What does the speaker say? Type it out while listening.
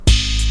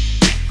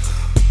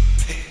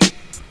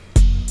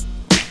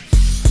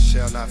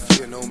shall not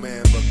fear no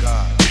man but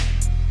God.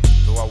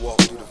 Though I walk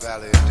through the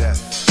valley of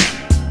death,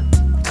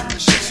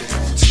 it shed so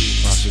many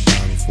tears. I should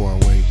die before I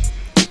wait.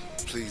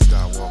 Please,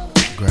 God, walk with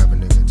me. Grab a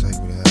nigga and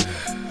take me to heaven.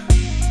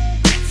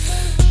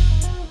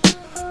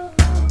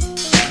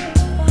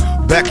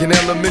 Back in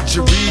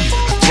elementary,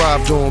 I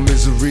thrived on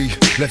misery.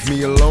 Left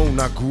me alone,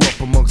 I grew up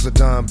amongst a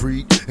dying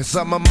breed.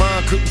 Inside my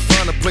mind, couldn't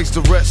find a place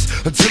to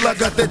rest until I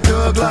got that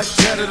Doug like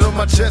tatted on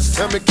my chest.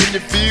 Tell me, can you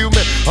feel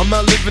me? I'm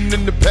not living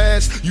in the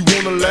past, you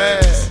wanna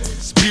last.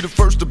 Be the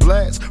first to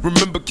blast.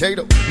 Remember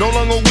Cato, no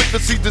longer with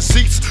us, see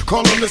deceits.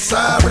 Call on the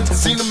sirens,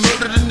 seen them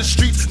murdered in the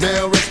streets.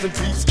 Now rest in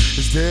peace,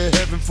 is there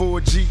heaven for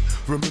a G?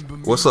 Remember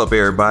me. What's up,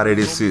 everybody?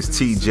 This is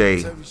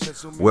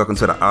TJ. Welcome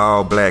to the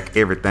All Black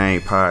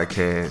Everything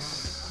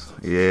Podcast.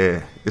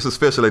 Yeah, it's a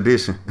special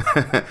edition.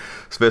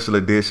 Special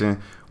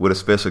edition with a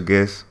special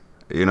guest,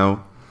 you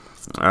know.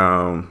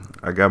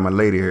 I got my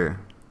lady here.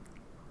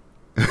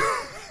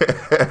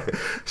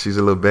 She's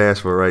a little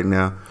bashful right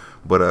now.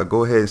 But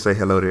go ahead and say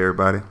hello to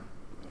everybody.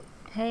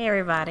 Hey,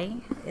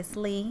 everybody. It's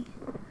Lee.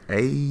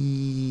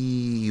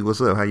 Hey,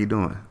 what's up? How you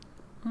doing?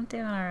 I'm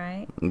doing all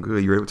right.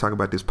 Good. You ready to talk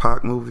about this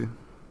Pac movie?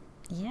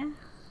 Yeah.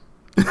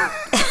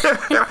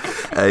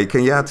 Hey,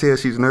 can y'all tell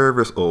she's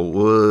nervous or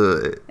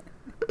what?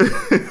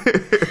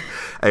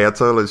 Hey, I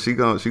told her she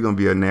gonna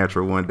be a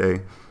natural one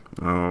day.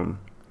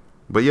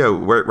 But yeah,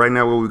 right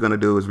now what we're gonna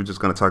do is we're just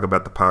gonna talk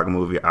about the Pac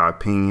movie, our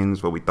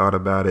opinions, what we thought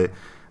about it,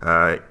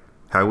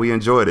 how we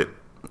enjoyed it.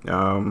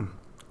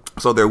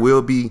 So there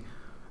will be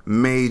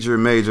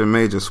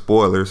major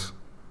spoilers.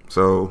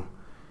 So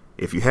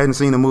if you hadn't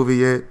seen the movie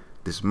yet,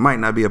 this might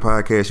not be a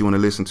podcast you want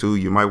to listen to.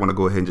 You might want to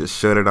go ahead and just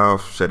shut it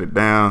off, shut it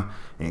down,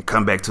 and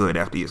come back to it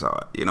after you saw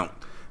it. You know.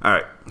 All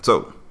right.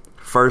 So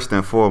first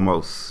and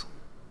foremost,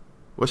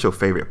 what's your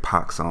favorite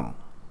Pac song?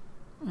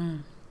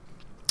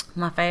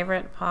 My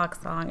favorite Pac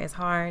song is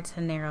hard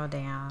to narrow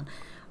down.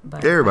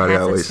 But everybody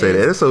always say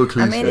that. It's so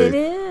cliche. I mean, it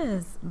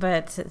is.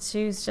 But to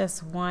choose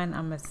just one,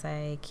 I'm going to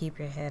say Keep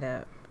Your Head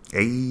Up.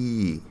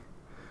 Hey.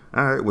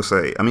 All right. We'll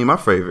say, I mean, my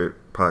favorite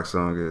Pac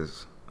song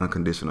is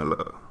Unconditional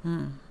Love.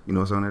 You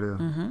know what song that is?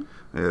 Mm-hmm.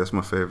 Yeah, that's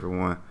my favorite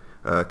one.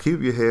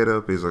 Keep Your Head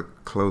Up is a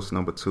close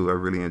number 2. I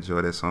really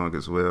enjoy that song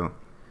as well.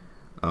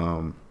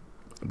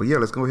 But yeah,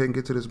 let's go ahead and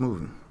get to this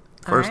movie.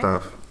 First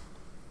off,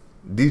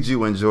 did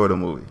you enjoy the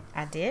movie?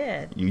 I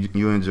did.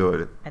 You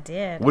enjoyed it? I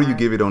did. What do you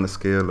give it on a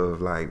scale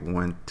of like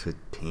 1 to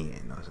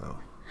 10 or so?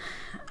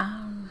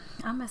 I'm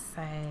going to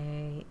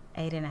say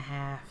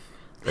 8.5.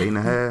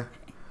 8.5?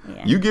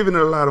 Yeah. You giving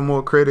it a lot of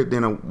more credit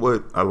than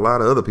what a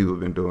lot of other people have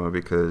been doing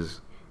because,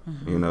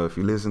 you know, if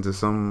you listen to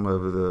some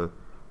of the,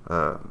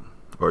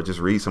 or just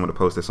read some of the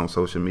posts that's on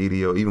social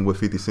media or even what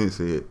 50 Cent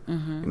said,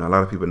 you know, a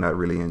lot of people are not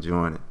really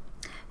enjoying it.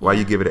 Why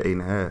you give it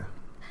an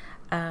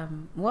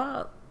 8.5?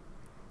 Well,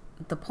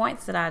 the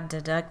points that I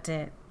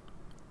deducted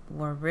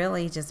were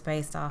really just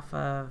based off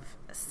of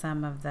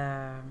some of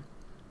the,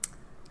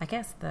 I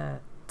guess,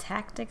 the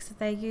tactics that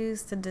they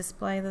used to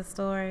display the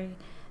story.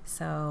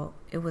 So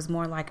it was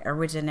more like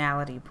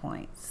originality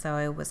points. So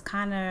it was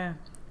kind of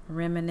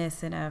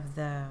reminiscent of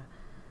the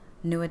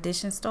New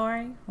Edition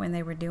story when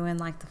they were doing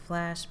like the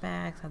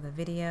flashbacks of the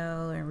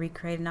video and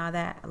recreating all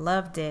that. I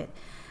loved it,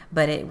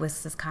 but it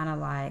was just kind of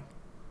like,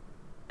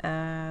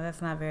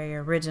 that's not very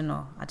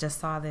original. I just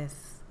saw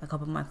this a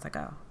couple months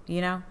ago, you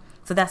know?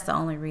 So that's the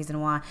only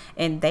reason why.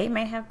 And they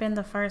may have been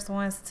the first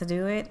ones to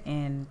do it.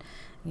 And,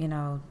 you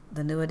know,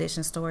 the New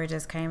Edition story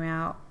just came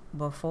out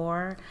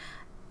before.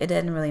 It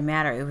doesn't really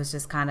matter. It was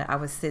just kind of, I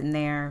was sitting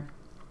there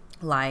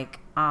like,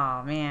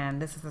 oh man,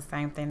 this is the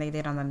same thing they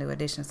did on the New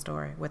Edition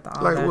story with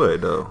all like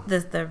what though?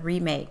 The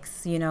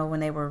remakes, you know, when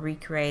they were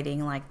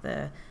recreating like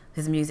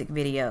his music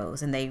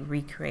videos and they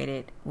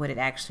recreated what it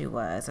actually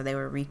was, or they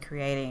were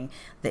recreating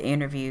the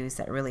interviews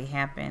that really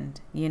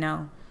happened, you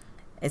know.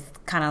 It's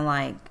kind of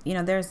like, you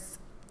know, there's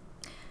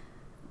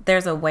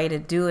a way to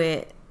do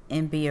it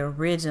and be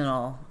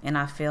original, and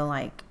I feel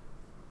like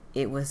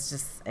it was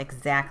just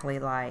exactly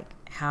like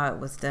how it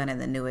was done in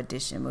the New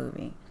Edition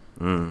movie,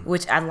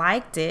 which I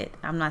liked it.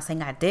 I'm not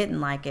saying I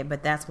didn't like it,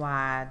 but that's why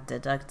I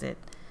deducted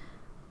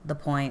the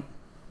point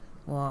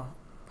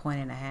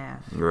and a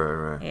half.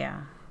 Right.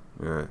 Yeah.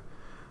 Right.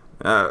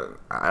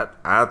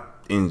 I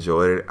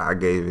enjoyed it. I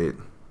gave it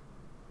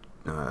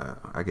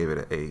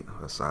an 8,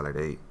 a solid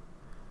 8.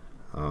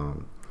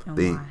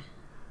 Why?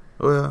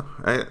 Well,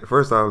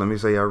 first off, let me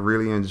say I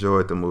really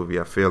enjoyed the movie.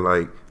 I feel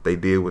like they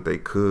did what they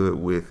could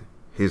with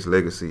his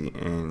legacy,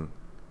 and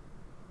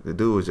the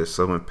dude was just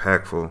so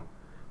impactful.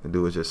 The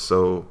dude was just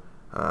so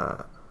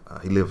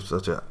he lived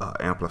such a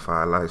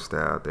amplified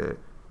lifestyle that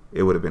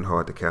it would have been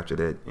hard to capture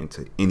that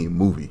into any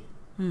movie.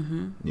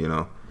 You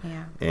know.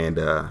 Yeah.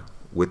 And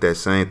with that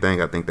same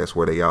thing, I think that's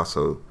where they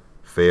also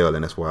failed,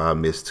 and that's why I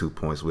missed 2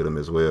 points with him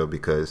as well,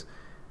 because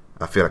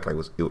I feel like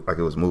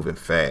it was moving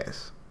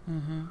fast.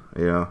 You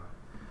know.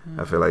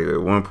 I feel like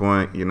at one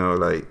point, you know,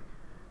 like,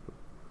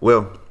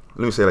 well,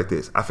 let me say it like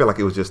this. I feel like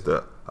it was just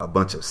a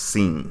bunch of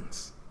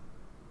scenes.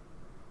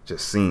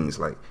 Just scenes,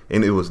 like,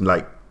 and it was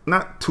like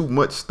not too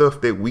much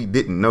stuff that we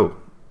didn't know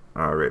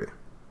already.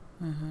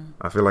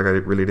 I feel like I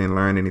really didn't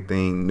learn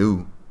anything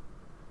new.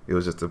 It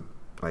was just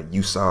like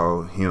you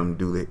saw him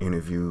do the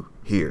interview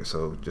here,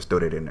 so just throw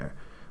that in there.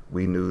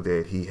 We knew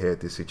that he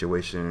had this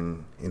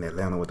situation in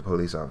Atlanta with the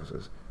police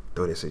officers.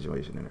 Throw that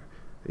situation in there.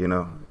 You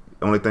know,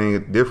 only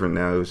thing different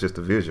now is just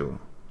the visual.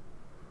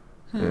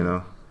 You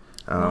know,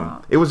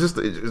 wow. It was just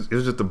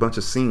a bunch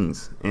of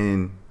scenes,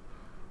 and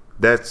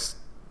that's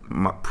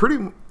my pretty.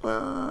 Do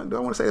I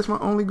want to say that's my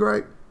only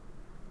gripe?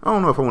 I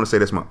don't know if I want to say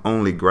that's my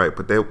only gripe,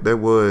 but that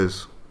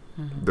was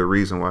the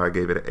reason why I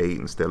gave it an 8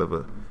 instead of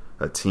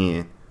a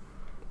 10.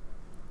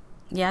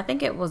 Yeah, I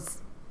think it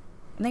was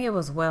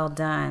well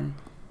done,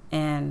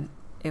 and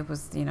it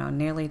was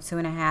nearly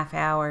 2.5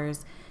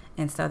 hours,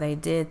 and so they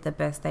did the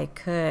best they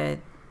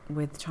could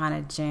with trying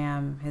to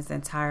jam his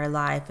entire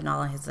life and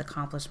all of his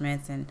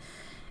accomplishments and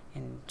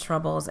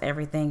troubles,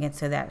 everything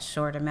into that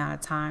short amount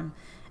of time.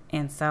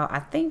 And so I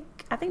think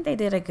they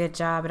did a good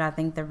job, and I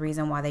think the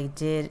reason why they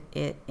did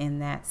it in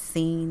that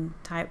scene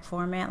type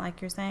format, like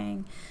you're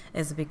saying,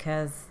 is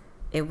because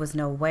it was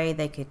no way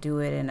they could do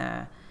it in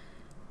a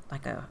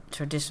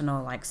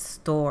traditional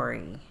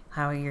story.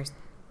 How I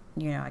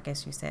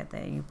guess you said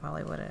that you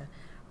probably would have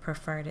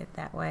preferred it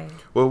that way.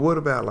 Well, what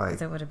about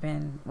 'cause it would have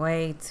been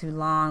way too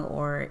long,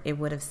 or it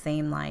would have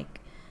seemed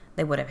like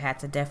they would have had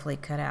to definitely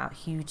cut out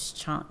huge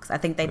chunks. I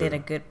think they did a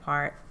good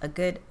part,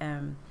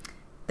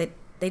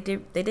 They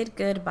did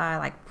good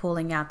by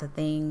pulling out the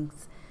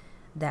things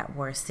that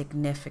were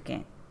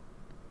significant,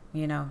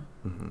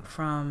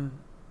 from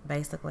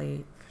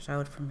basically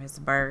showed from his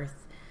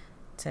birth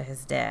to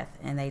his death,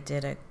 and they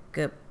did a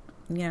good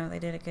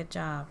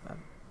job.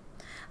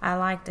 I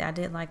liked it. I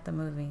did like the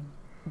movie,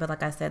 but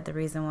like I said, the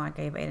reason why I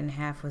gave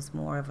 8.5 was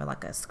more of a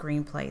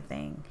screenplay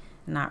thing,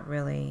 not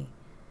really,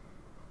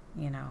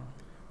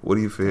 What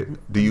do you feel?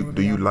 Do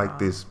you like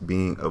this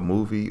being a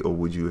movie, or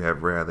would you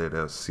have rather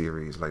a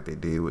series like they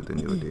did with the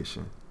new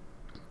edition?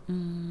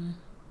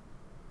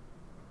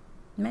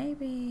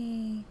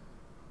 Maybe.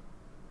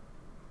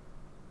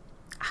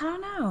 I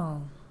don't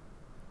know.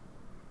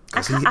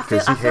 Because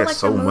he had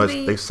so much.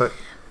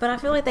 But I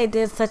feel like they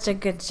did such a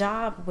good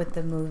job with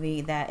the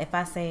movie that if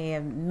I say a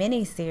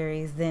mini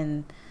series,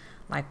 then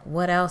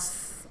what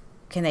else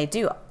can they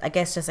do? I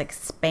guess just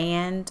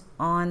expand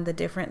on the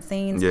different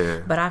scenes.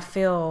 Yeah. But I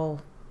feel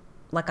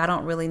I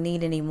don't really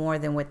need any more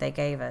than what they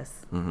gave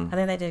us. I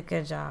think they did a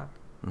good job.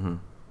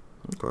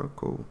 Okay,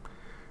 cool.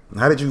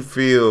 How did you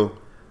feel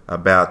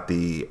about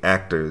the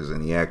actors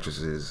and the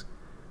actresses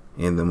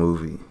in the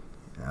movie?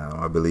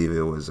 I believe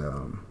it was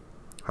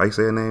how you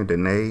say her name?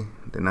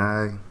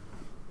 Denai.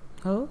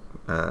 Who?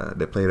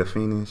 That played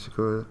Afeni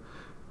Shakur.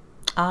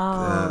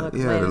 Oh,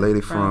 the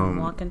lady from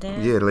Walking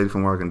Dead. Yeah, the lady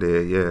from Walking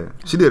Dead. Yeah,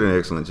 she did an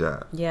excellent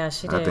job. Yeah,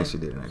 she did. I think she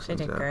did an excellent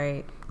job. She did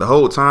great. The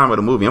whole time of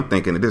the movie, I'm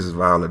thinking that this is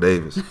Viola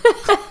Davis.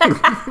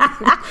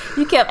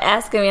 You kept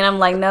asking me, and I'm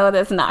like, no,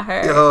 that's not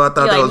her. Yo, I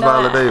thought that was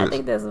Viola Davis. I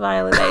think that's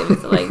Viola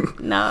Davis.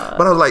 No.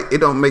 But I was like, it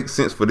don't make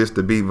sense for this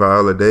to be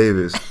Viola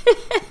Davis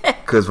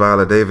because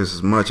Viola Davis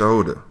is much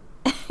older.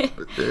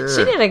 Yeah.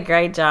 She did a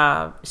great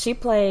job. She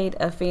played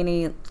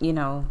Afeni,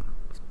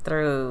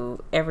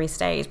 through every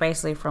stage,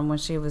 basically from when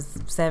she was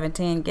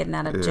 17, getting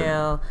out of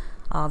jail,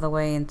 all the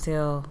way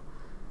until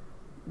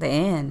the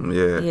end.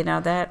 Yeah,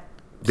 that.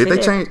 Did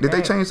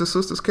they change the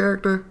sister's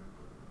character,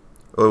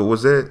 or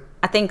was it?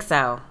 I think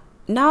so.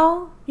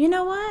 No, you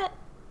know what?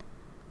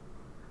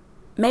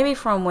 Maybe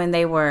from when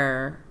they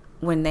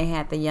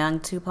had the young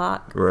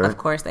Tupac. Right. Of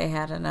course, they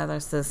had another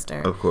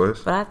sister. Of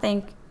course. But I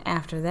think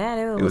after that,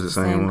 it was the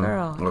same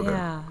girl. Okay.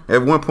 Yeah.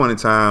 At one point in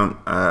time,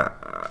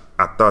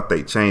 I thought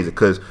they changed it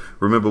because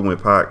remember when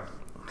Pac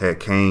had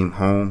came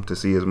home to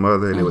see his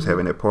mother and they was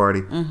having that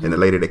party, and the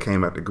lady that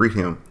came out to greet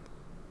him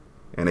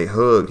and they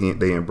hugged,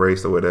 they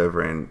embraced or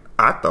whatever, and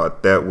I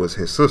thought that was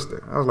his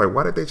sister. I was like,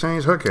 why did they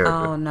change her character?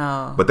 Oh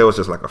no! But that was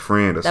just a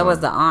friend or something. That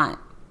was the aunt.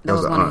 That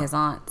was one aunt. of his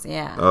aunts.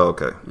 Yeah. Oh,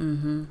 okay.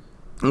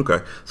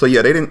 Okay. So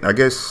yeah, they didn't. I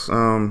guess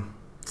I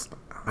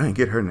didn't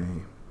get her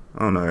name. I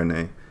don't know her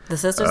name. The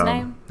sister's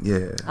name?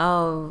 Yeah.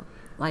 Oh,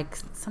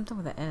 something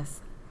with an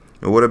S.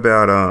 And what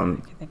about I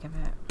can think of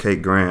it.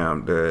 Kate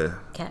Graham,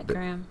 Cat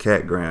Graham?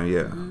 Cat Graham,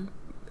 yeah.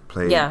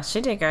 Yeah,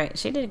 she did great.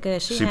 She did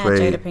good. She had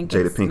played Jada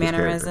Pinkett's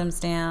mannerisms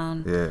character.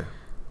 down. Yeah.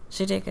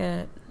 She did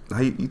good.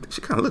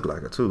 She kind of looked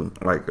like her too.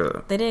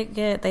 They did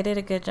good. They did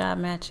a good job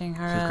matching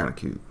her. She's kind of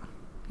cute.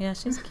 Yeah,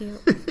 she's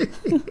cute.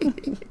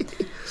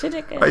 She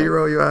did good. Why you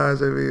roll your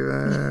eyes at me,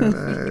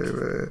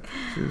 man?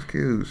 She was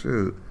cute.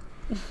 Shoot.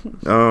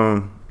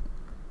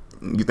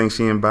 You think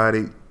she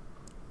embodied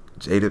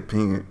Jada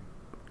Pinkett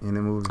in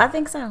the movie? I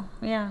think so.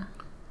 Yeah.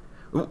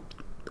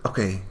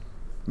 Okay,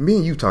 me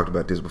and you talked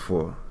about this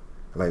before.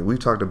 We've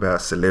talked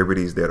about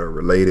celebrities that are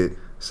related,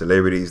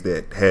 celebrities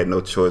that had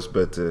no choice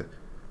but to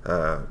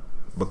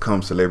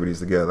become celebrities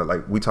together.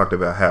 We talked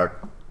about how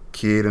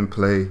Kid and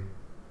Play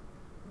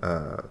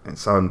and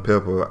Salt and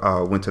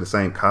Pepper went to the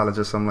same college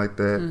or something like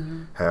that.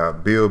 How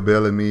Bill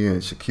Bellamy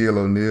and Shaquille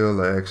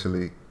O'Neal are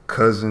actually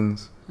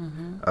cousins.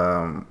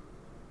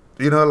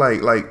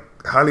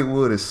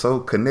 Hollywood is so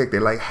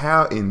connected.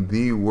 How in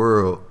the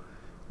world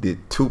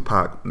did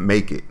Tupac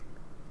make it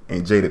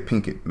and Jada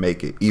Pinkett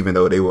make it, even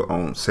though they were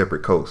on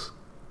separate coasts.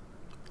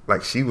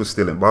 Like, she was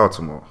still in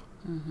Baltimore.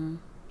 Mm-hmm.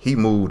 He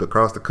moved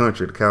across the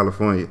country to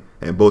California,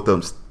 and both of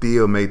them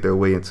still made their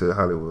way into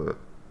Hollywood.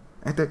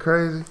 Ain't that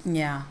crazy?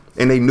 Yeah.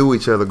 And they knew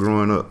each other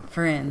growing up.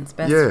 Friends,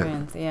 best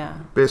friends, yeah.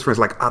 Best friends,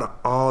 like out of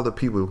all the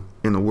people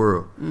in the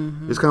world.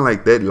 Mm-hmm. It's kind of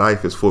like that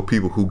life is for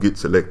people who get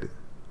selected.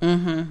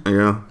 Mm-hmm. You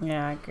know?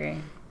 Yeah, I agree.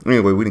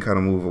 Anyway, we can kind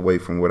of move away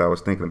from what I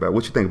was thinking about.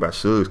 What you think about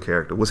Suge's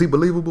character? Was he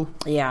believable?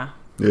 Yeah.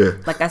 Yeah.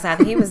 Like I said, I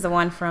think he was the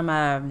one from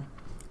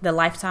the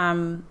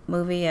Lifetime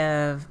movie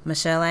of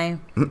Michelle A.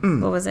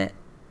 Mm-mm. What was it?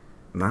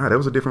 Nah, that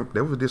was a different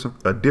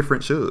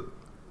Suge.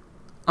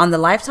 On the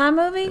Lifetime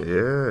movie?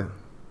 Yeah.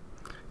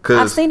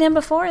 I've seen him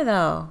before,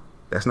 though.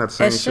 That's not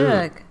the same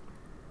Suge.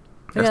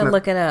 We gotta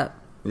look it up.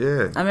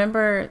 Yeah. I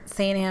remember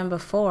seeing him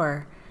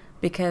before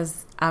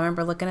because I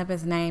remember looking up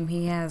his name.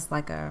 He has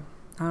like a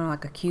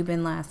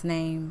Cuban last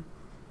name,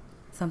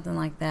 something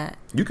like that.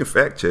 You can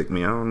fact check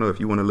me. I don't know if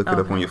you want to look it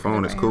up on your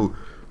phone. It's cool.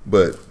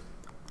 But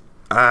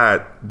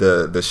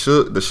the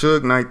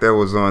Suge Knight that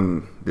was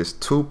on this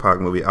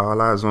Tupac movie,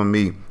 All Eyes on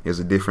Me, is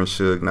a different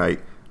Suge Knight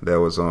that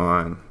was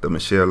on the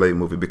Michelle A.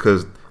 movie,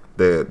 because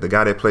the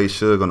guy that played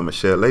Suge on the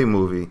Michelle A.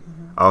 movie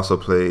also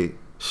played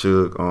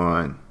Suge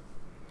on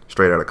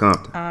Straight Outta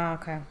Compton. Oh,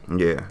 okay.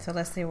 Yeah. So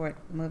let's see what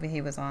movie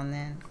he was on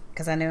then,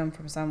 because I knew him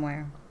from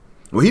somewhere.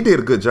 Well, he did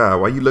a good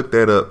job. While you look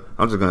that up,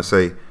 I'm just going to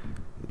say,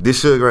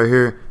 this Suge right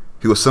here,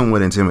 he was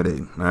somewhat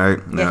intimidating, all right?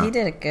 Yeah, he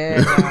did a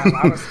good job.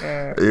 I was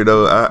scared. You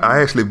know,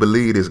 I actually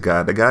believe this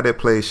guy. The guy that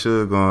played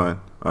Suge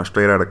on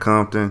Straight Outta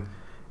Compton,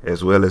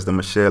 as well as the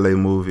Michelle A.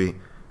 movie,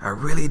 I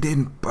really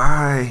didn't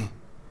buy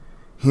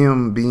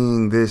him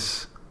being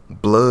this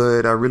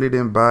blood. I really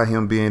didn't buy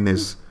him being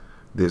this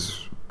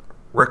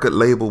record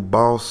label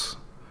boss.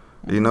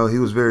 You know, he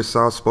was very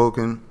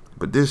soft-spoken.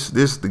 But this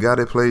the guy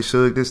that played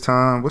Suge this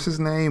time, what's his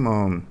name?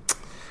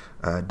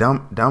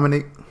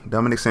 Dominic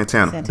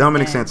Santana.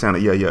 Dominic Santana.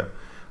 Yeah.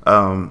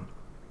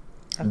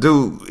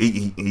 Dude,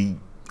 he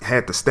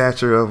had the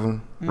stature of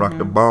him, rocked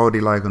the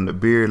baldy like him, the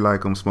beard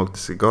like him, smoked the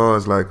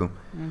cigars like him.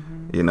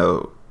 Mm-hmm. You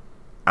know,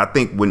 I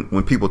think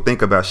when people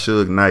think about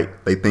Suge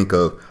Knight, they think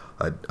of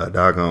a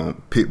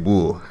doggone pit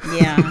bull.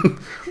 Yeah.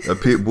 A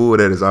pit bull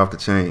that is off the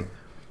chain.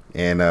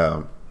 And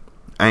I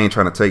ain't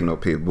trying to take no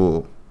pit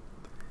bull.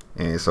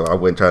 And so I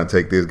wasn't trying to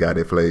take this guy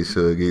that played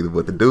Suge either.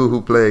 But the dude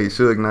who played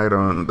Suge Knight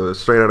on the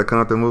Straight Outta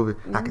Compton movie,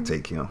 I can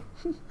take him.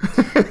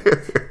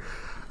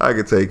 I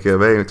can take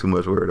him. I ain't too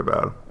much worried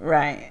about him.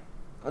 Right.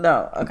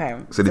 No, okay.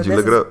 So did you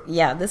look it up?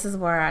 Yeah, this is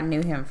where I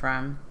knew him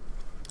from.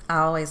 I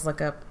always look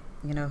up,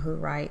 who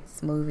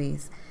writes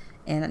movies.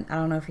 And I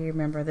don't know if you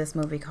remember this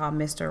movie called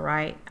Mr.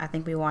 Right. I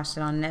think we watched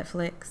it on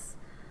Netflix.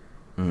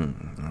 You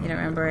don't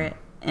remember it?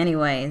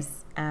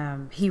 Anyways,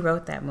 he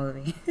wrote that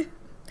movie.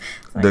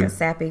 It's like a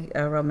sappy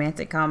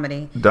romantic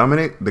comedy.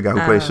 Dominic, the guy who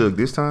played Suge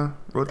this time,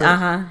 wrote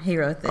that? He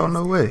wrote this. Oh,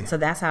 no way. So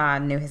that's how I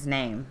knew his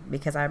name,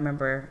 because I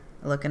remember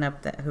looking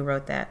up who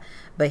wrote that.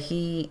 But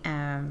he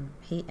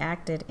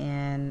acted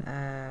in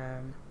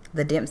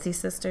The Dempsey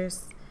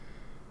Sisters.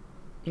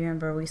 You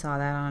remember we saw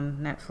that on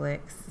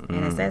Netflix,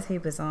 and it says he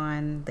was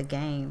on The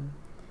Game.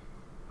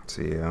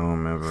 See, I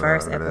don't remember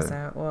first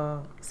episode.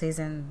 Well,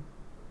 season.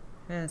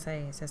 It doesn't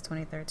say. It says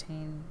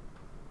 2013,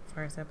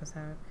 first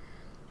episode.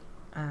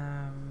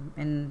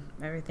 And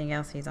everything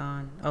else he's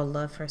on. Oh,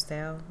 Love for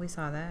Sale. We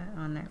saw that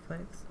on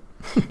Netflix.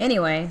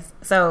 Anyways,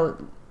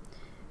 so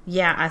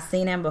yeah, I've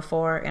seen him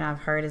before and I've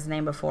heard his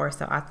name before,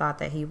 so I thought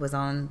that he was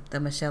on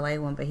the Michelle A.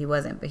 one, but he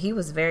wasn't. But he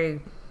was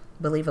very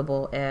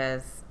believable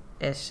as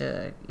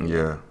Suge.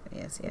 Yeah.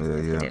 Yes. Yeah.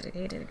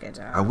 He did a good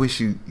job. I wish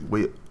you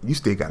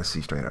still got to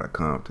see Straight Outta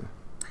Compton.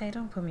 Hey,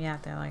 don't put me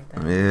out there like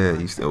that. Yeah,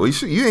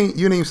 you ain't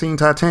even seen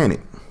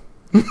Titanic.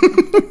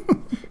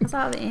 I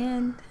saw the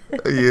end.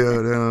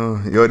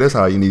 Yeah, that's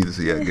how you need to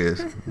see, I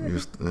guess.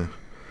 Just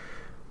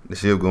the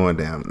ship going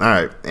down. All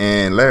right,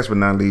 and last but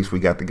not least, we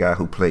got the guy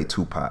who played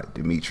Tupac,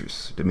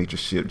 Demetrius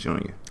Shipp Jr.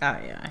 Oh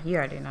yeah, you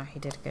already know he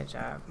did a good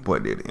job. Boy,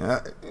 did he?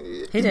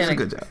 He did a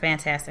good job.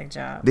 Fantastic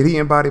job. Did he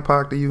embody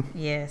Pac to you?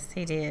 Yes,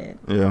 he did.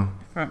 Yeah.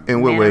 From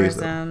in what ways?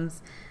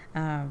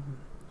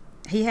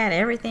 He had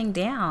everything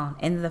down,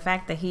 and the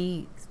fact that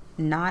he's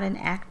not an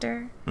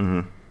actor.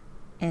 Mm-hmm.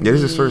 And this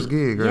is his first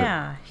gig, right?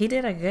 Yeah, he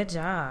did a good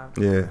job.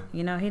 Yeah.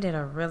 He did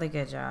a really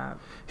good job.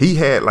 He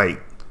had,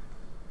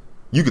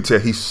 you could tell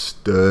he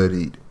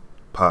studied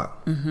Pac.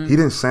 Mm-hmm. He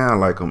didn't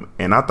sound like him,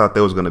 and I thought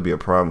that was going to be a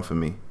problem for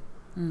me.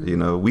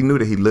 Mm-hmm. We knew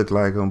that he looked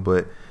like him,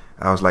 but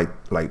I was like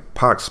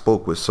Pac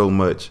spoke with so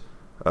much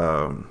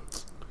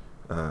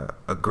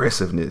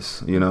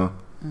aggressiveness,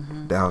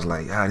 mm-hmm. that I was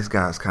like, this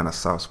guy's kind of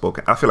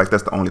soft-spoken. I feel like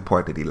that's the only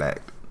part that he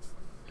lacked,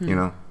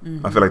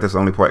 Mm-hmm. I feel like that's the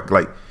only part,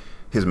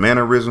 his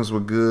mannerisms were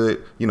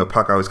good.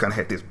 Pac always kind of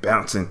had this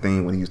bouncing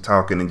thing when he was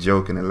talking and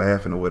joking and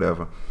laughing or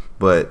whatever.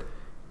 But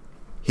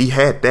he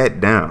had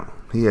that down.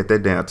 He had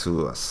that down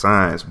to a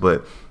science.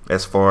 But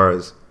as far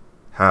as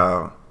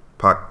how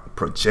Pac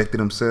projected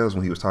himself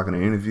when he was talking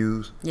in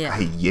interviews. Yeah. How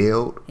he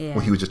yelled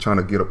when he was just trying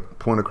to get a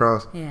point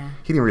across. Yeah.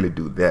 He didn't really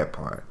do that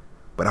part.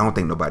 But I don't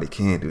think nobody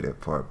can do that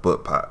part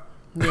but Pac.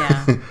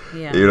 Yeah.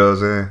 Yeah. You know what I'm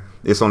saying?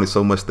 It's only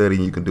so much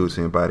studying you can do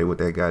to anybody what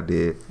that guy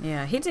did.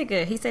 Yeah, he did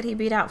good. He said he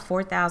beat out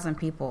 4,000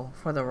 people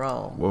for the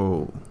role.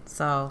 Whoa.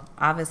 So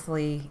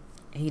obviously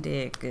he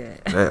did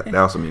good. That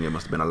also means there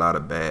must have been a lot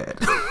of bad.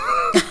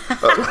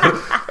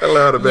 a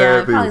lot of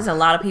bad people. Probably there's a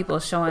lot of people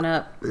showing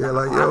up. Yeah,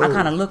 like, yo. I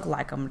kind of look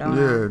like him, don't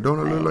I? Yeah, don't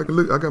I look like a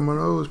look? I got my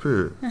nose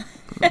pierced.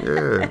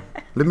 Yeah.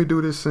 Let me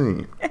do this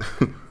scene.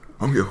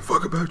 I don't give a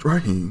fuck about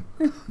Raheem.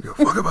 I don't give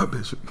a fuck about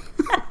Bishop.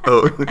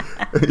 Oh,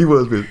 he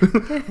was Bishop.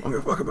 I don't give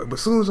a fuck about, but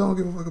as soon as I don't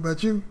give a fuck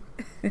about you.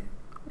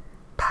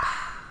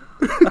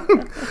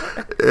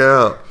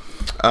 Yeah.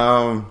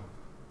 All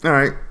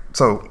right.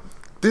 So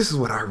this is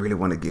what I really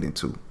want to get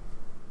into.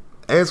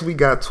 As we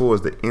got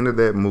towards the end of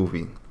that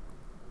movie,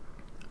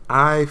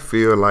 I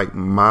feel like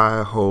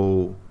my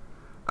whole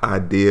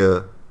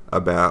idea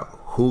about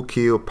who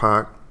killed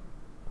Pac,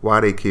 why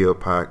they killed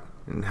Pac,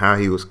 and how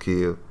he was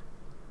killed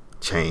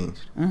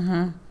changed.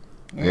 Mm-hmm.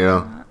 Yeah, you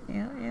know?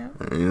 Yeah.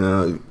 You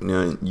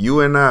know, you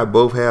and I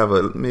both have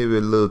maybe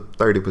a little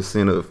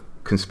 30% of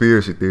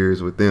conspiracy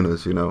theories within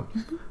us, you know.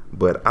 Mm-hmm.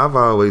 But I've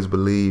always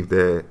believed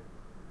that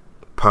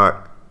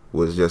Pac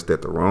was just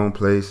at the wrong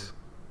place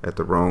at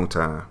the wrong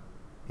time,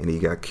 and he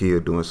got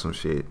killed doing some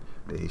shit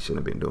that he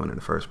shouldn't have been doing in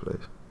the first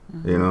place.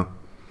 Mm-hmm. You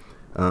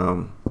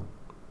know,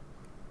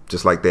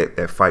 just like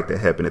that fight that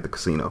happened at the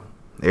casino.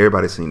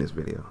 Everybody's seen this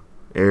video.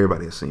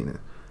 Everybody has seen it.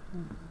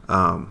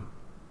 Mm-hmm.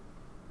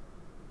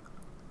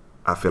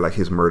 I feel like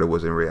his murder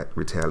was in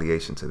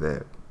retaliation to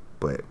that,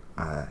 but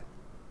I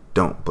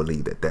don't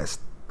believe that that's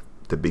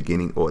the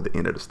beginning or the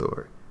end of the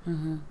story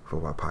for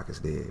why Pac is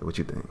dead. What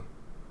you think?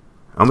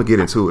 I'm gonna get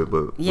into it,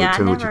 but yeah,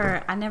 tell me what you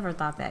think. I never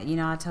thought that. You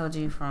know, I told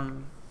you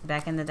from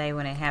back in the day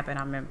when it happened.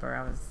 I remember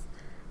I was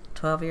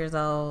 12 years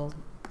old,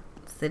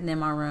 sitting in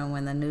my room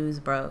when the news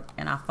broke,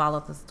 and I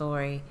followed the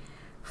story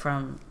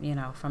from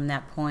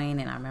that point.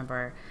 And I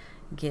remember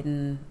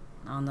getting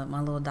on my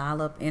little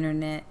dial-up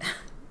internet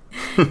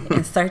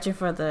and searching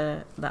for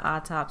the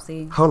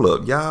autopsy. Hold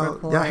up, y'all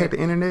report. y'all had the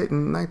internet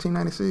in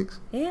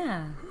 1996?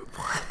 Yeah.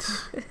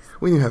 What?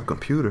 We didn't even have a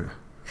computer.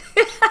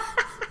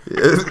 We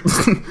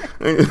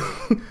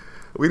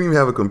didn't even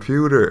have a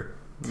computer.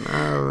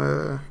 Nah,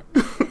 man.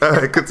 All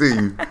right,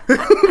 continue.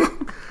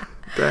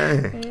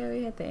 Dang. Yeah,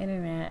 we had the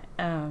internet.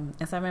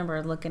 And so I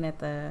remember looking at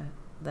the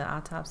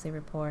autopsy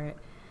report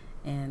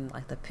and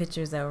like the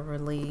pictures that were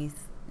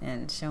released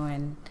and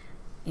showing,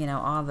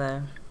 all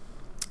the,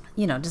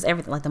 just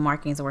everything, like the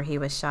markings where he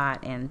was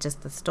shot and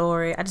just the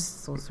story. I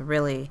just was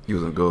really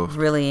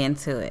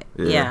into it.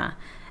 Yeah.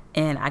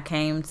 And I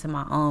came to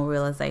my own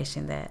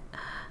realization that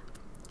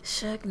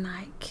Suge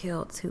Knight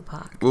killed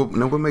Tupac. Well,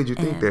 no, what made you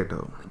think that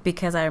though?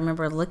 Because I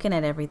remember looking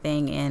at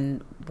everything,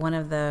 and one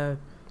of the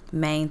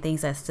main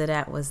things that stood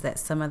out was that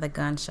some of the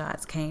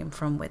gunshots came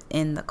from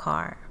within the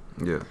car.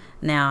 Yeah.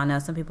 Now, I know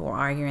some people were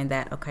arguing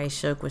that, okay,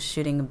 Suge was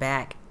shooting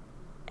back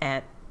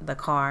at the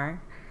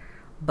car,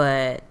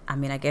 but, I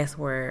mean, I guess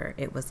where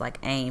it was, like,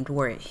 aimed,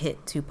 where it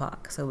hit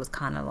Tupac. So it was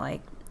kind of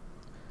like,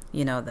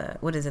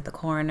 the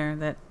coroner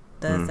that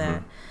does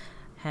that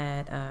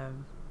had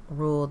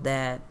ruled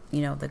that,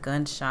 the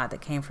gunshot that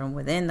came from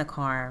within the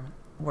car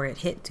where it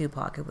hit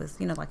Tupac, it was,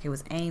 like it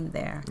was aimed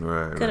there.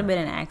 Right. Could have been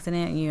an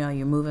accident,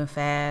 you're moving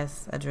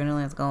fast,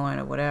 adrenaline's going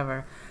or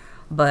whatever.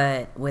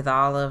 But with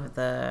all of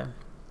the,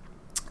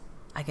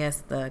 I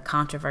guess, the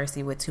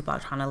controversy with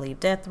Tupac trying to leave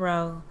death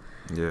row.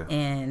 Yeah.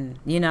 And,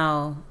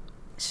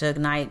 Suge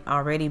Knight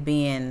already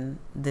being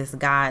this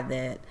guy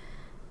that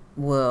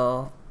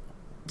will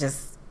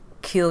just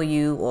kill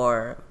you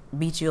or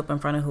beat you up in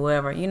front of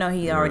whoever. He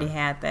already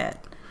had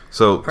that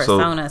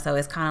persona. So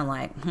it's kind of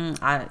like,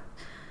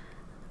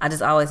 I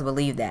just always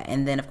believed that.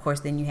 And then, of course,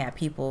 then you have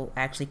people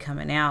actually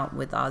coming out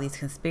with all these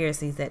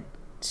conspiracies that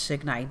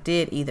Suge Knight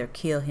did either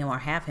kill him or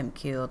have him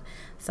killed.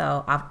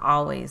 So I've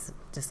always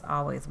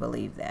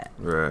believed that.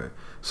 Right.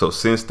 So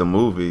since the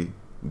movie,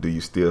 do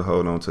you still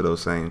hold on to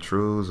those same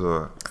truths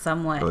or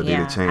somewhat? Or did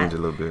it change a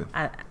little bit?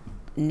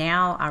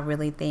 Now I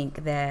really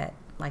think that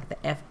like the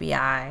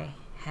FBI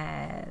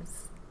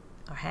has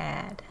or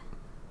had.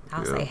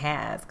 I'll say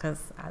has,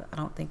 because I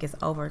don't think it's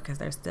over, because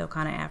they're still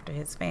kind of after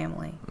his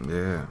family.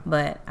 Yeah.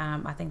 But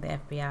I think the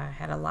FBI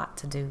had a lot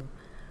to do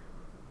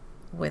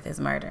with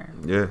his murder.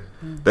 Yeah.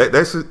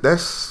 That's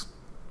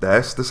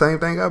the same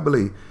thing I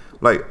believe.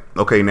 Like,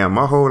 okay, now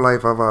my whole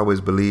life I've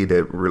always believed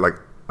that, like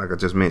I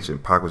just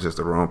mentioned, Pac was just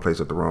the wrong place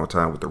at the wrong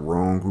time with the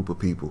wrong group of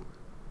people.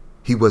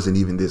 He wasn't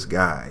even this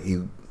guy. He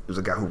was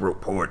a guy who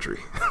wrote poetry.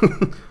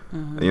 You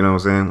know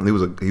what I'm saying?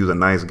 He was a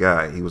nice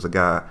guy. He was a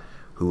guy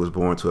who was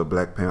born to a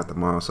Black Panther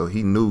mom, so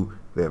he knew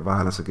that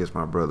violence against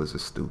my brothers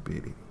is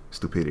stupidity,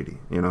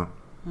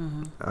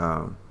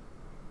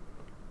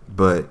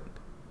 but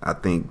I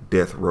think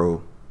Death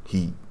Row,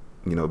 he,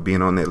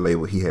 being on that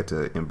label, he had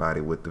to embody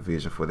what the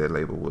vision for that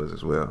label was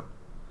as well,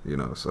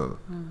 so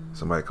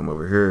somebody come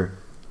over here,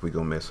 we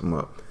gonna mess him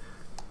up.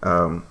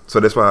 So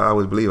that's why I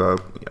always believe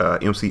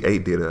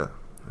MC8 did an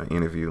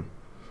interview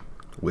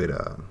with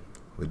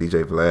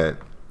DJ Vlad,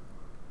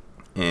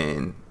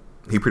 and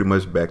he pretty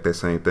much backed that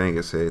same thing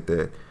and said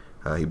that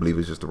he believed it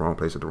was just the wrong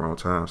place at the wrong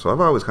time. So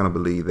I've always kind of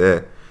believed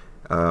that.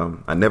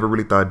 I never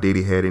really thought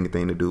Diddy had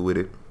anything to do with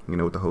it,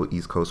 with the whole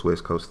East Coast,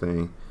 West Coast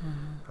thing.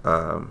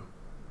 But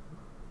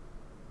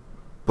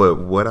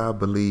what I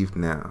believe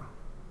now,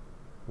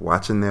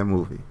 watching that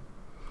movie,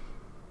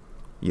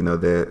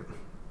 that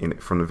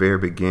from the very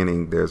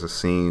beginning, there's a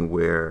scene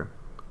where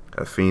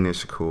Afeni and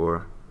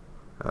Shakur,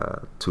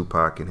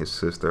 Tupac and his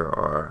sister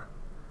are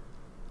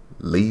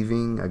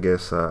leaving, I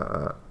guess,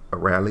 a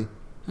rally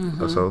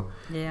or so.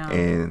 Yeah.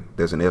 And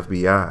there's an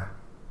FBI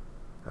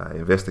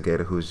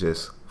investigator who's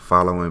just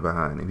following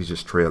behind him. He's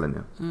just trailing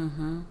them.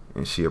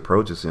 And she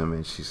approaches him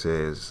and she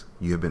says,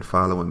 "You have been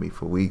following me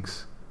for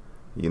weeks,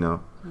 And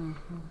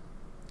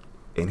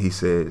he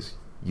says,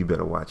 "You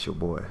better watch your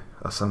boy,"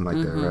 or something like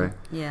that, right?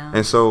 Yeah.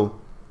 And so,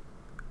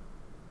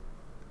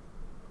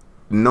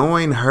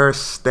 knowing her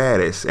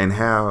status and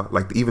how,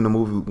 like, even the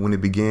movie when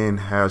it began,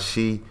 how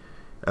she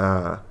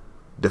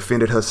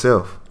defended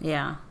herself.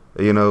 Yeah.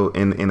 In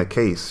a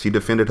case, she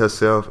defended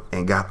herself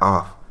and got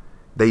off.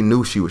 They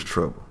knew she was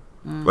trouble,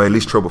 or at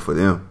least trouble for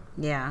them.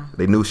 Yeah.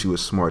 They knew she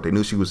was smart. They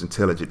knew she was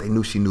intelligent. They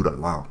knew she knew the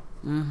law,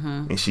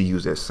 and she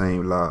used that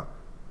same law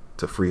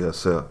to free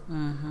herself.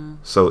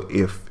 So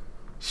if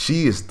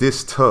she is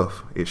this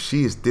tough, if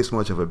she is this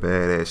much of a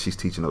badass, she's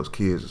teaching those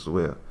kids as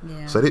well.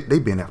 Yeah. So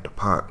they've been after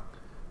Pac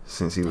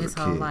since he was His a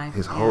whole kid. life,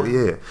 His whole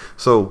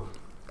So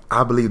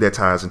I believe that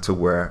ties into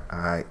where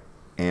I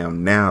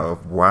am now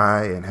of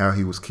why and how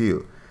he was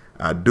killed.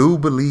 I do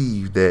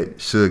believe that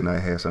Suge Knight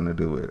has something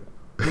to do with it.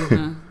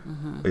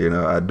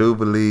 I do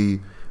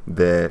believe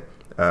that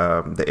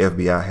the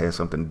FBI has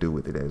something to do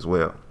with it as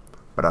well.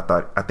 But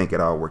I think it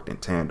all worked in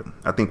tandem.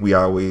 I think we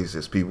always,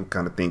 as people,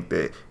 kind of think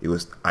that it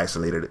was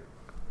isolated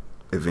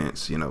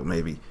events.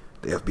 Maybe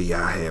the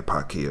FBI had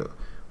Pac killed,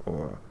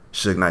 or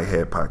Suge Knight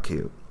had Pac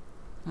killed.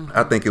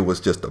 I think it was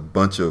just a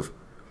bunch of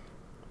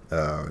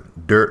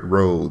dirt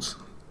roads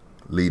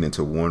leading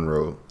to one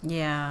road.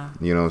 Yeah.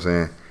 You know what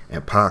I'm saying?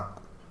 And Pac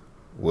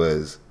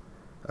was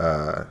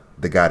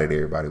the guy that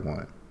everybody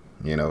wanted.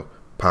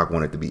 Pac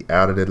wanted to be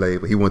out of that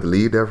label. He wanted to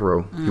leave Death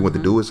Row. He wanted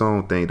to do his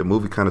own thing. The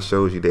movie kind of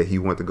shows you that he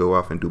wanted to go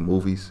off and do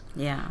movies.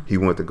 Yeah. He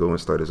wanted to go and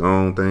start his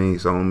own thing,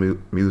 his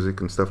own music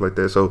and stuff like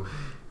that. So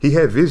he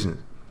had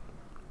visions,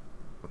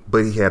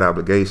 but he had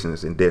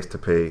obligations and debts to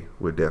pay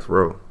with Death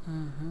Row.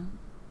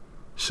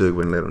 Suge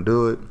wouldn't let him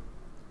do it.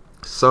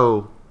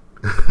 So,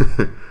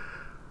 man,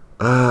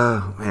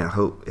 I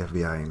hope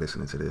FBI ain't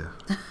listening to this.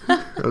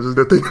 I was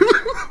just thinking.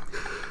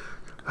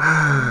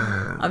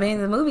 I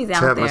mean, the movie's out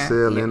Tap there.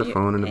 myself in the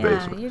phone in the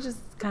basement. You're just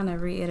kind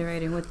of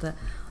reiterating what the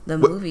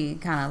movie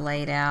kind of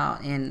laid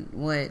out and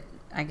what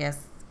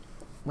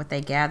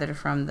they gathered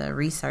from the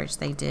research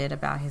they did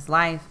about his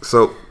life.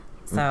 So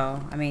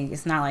I mean,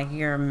 it's not like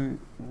you're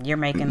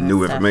making this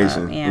new stuff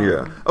information. Up.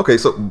 Yeah. Okay.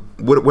 So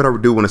what I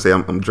do want to say,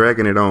 I'm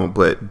dragging it on,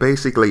 but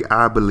basically,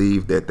 I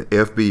believe that the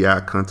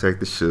FBI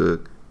contacted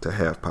Suge to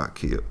have Pac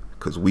killed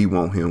because we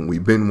want him.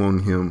 We've been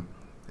wanting him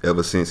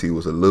ever since he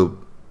was a little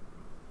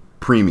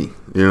preemie.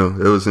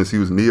 Ever since he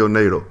was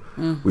neonatal,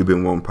 we've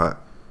been wanting Pac.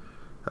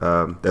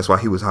 That's why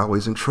he was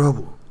always in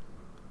trouble.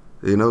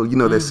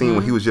 That scene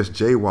when he was just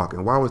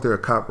jaywalking. Why was there a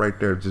cop right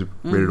there just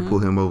ready to pull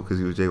him over because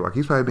he was jaywalking?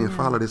 He's probably been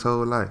followed his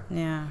whole life.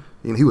 Yeah.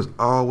 He was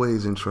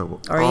always in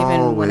trouble. Or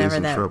even whenever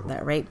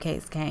that rape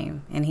case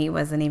came and he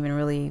wasn't even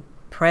really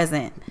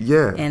present.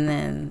 Yeah. And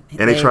then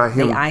they tried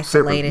him. They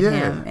isolated separate.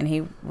 him, and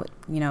he,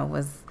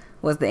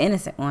 was the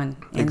innocent one,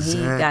 and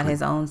exactly. he got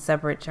his own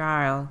separate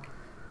trial.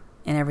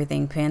 And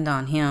everything pinned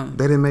on him.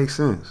 That didn't make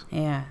sense.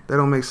 Yeah. That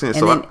don't make sense.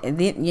 And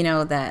then you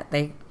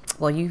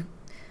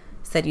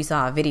said you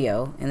saw a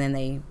video, and then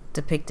they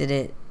depicted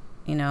it,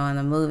 in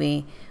the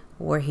movie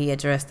where he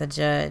addressed the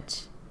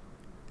judge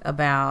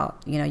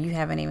about, you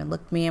haven't even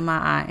looked me in my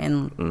eye.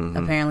 And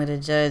apparently the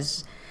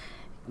judge,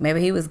 maybe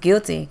he was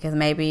guilty because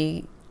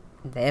maybe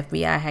the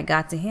FBI had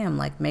got to him.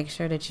 Like, make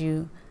sure that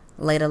you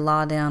lay the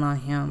law down on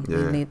him.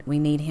 Yeah. We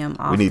need him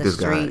off the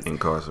streets. We need this guy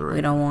incarcerated.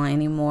 We don't want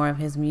any more of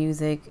his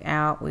music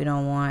out. We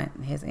don't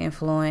want his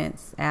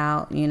influence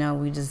out. We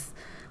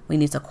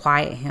need to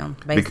quiet him,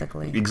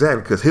 basically.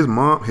 Exactly, because his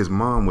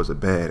mom was a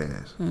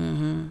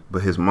badass.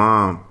 But his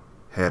mom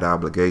had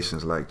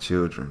obligations like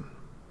children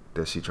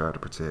that she tried to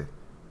protect.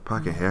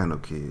 Pac ain't had no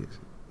kids.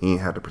 He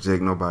ain't had to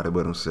protect nobody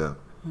but himself.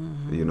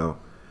 And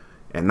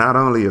not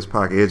only is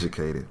Pac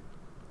educated,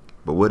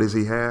 but what does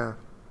he have?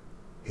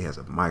 He has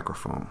a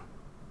microphone.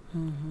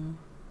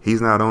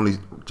 He's not only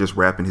just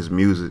rapping his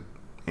music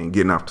and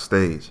getting off the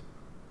stage.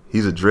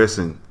 He's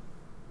addressing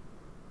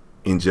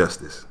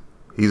injustice.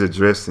 He's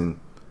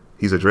addressing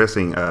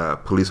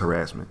police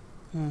harassment.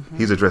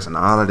 He's addressing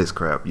all of this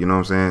crap. You know what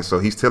I'm saying? So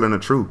he's telling the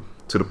truth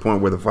to the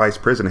point where the vice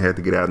president had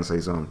to get out and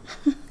say something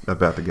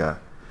about the guy.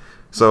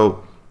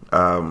 So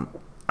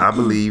I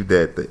believe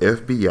that the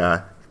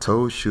FBI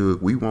told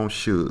Suge, we want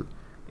Suge,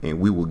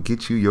 and we will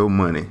get you your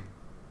money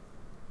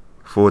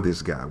for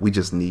this guy. We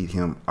just need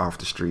him off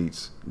the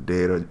streets,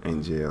 dead or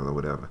in jail or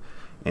whatever.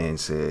 And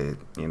said,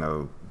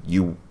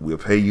 we'll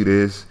pay you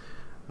this.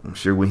 I'm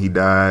sure when he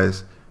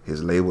dies,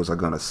 his labels are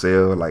gonna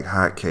sell like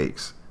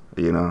hotcakes.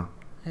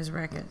 His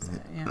records,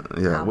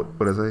 yeah.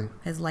 What I say?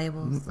 His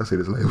labels. I said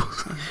his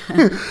labels.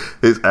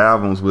 His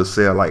albums will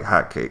sell like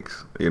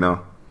hotcakes.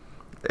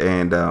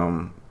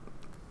 And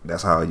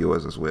that's how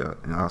yours as well.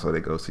 And also they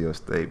go to your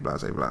state, blah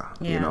blah blah.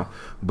 Yeah.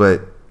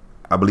 But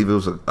I believe it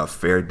was a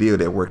fair deal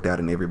that worked out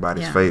in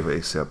everybody's favor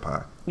except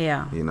Pac.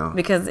 Yeah.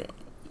 Because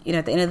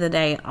at the end of the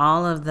day,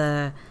 all of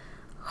the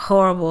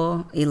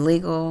horrible,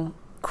 illegal,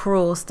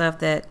 cruel stuff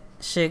that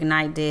Suge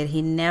Knight did,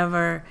 he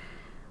never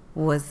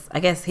was.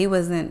 I guess he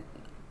wasn't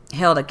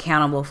held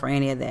accountable for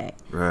any of that.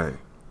 Right.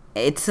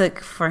 It took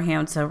for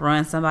him to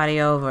run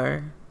somebody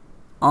over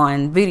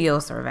on video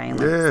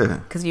surveillance. Yeah.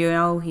 Because he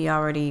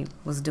already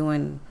was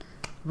doing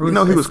he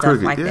was stuff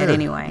crooked. like that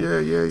anyway.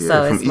 Yeah.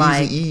 So from it's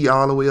like Eazy-E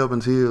all the way up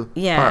until Pac.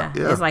 Yeah.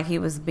 It's like he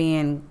was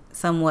being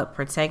somewhat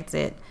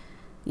protected,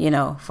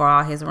 for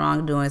all his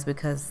wrongdoings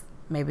because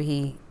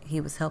maybe he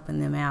was helping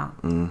them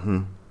out.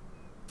 Mm-hmm.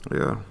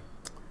 Yeah.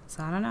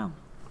 So I don't know.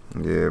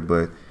 Yeah,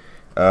 but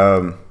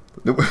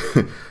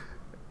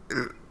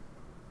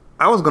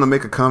I was gonna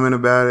make a comment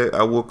about it.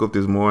 I woke up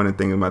this morning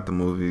thinking about the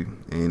movie,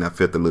 and I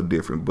felt a little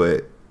different,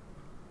 but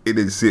it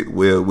didn't sit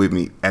well with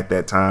me at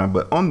that time.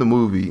 But on the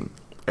movie,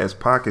 as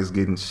Pac is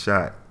getting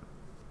shot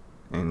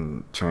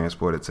and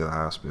transported to the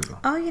hospital,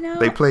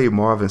 they played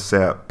Marvin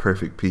Sapp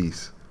 "Perfect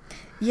Peace."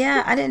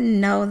 Yeah, I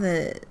didn't know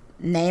the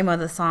name of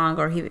the song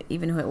or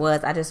even who it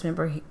was. I just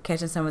remember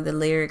catching some of the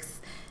lyrics,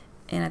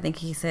 and I think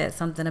he said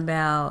something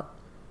about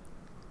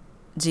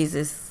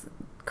Jesus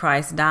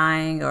Christ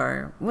dying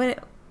or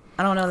what.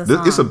 I don't know the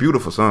song. It's a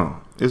beautiful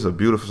song.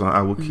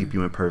 I will keep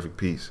you in perfect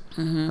peace.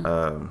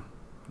 Mm-hmm.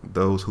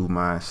 Those who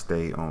mind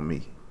stay on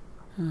me.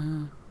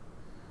 Mm-hmm.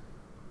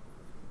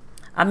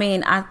 I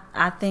mean,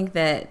 I think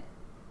that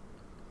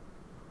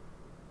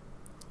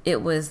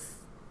it was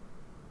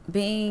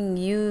being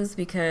used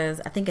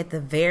because I think at the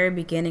very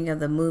beginning of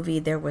the movie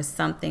there was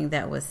something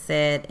that was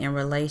said in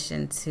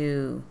relation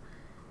to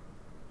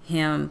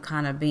him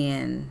kind of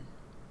being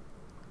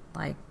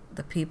like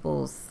the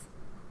people's,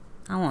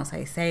 I won't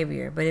say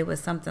savior, but it was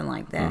something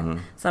like that. Mm-hmm.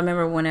 So I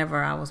remember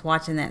whenever I was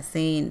watching that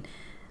scene,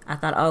 I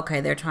thought,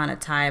 okay, they're trying to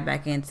tie it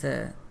back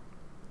into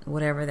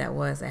whatever that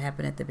was that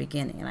happened at the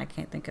beginning, and I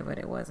can't think of what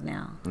it was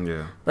now.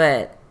 Yeah.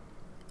 But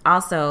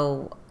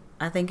also,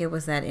 I think it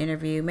was that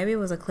interview, maybe it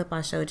was a clip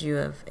I showed you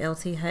of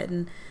L.T.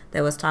 Hutton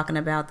that was talking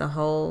about the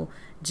whole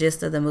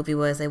gist of the movie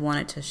was they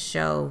wanted to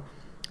show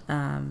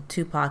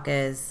Tupac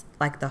as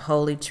like the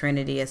Holy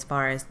Trinity as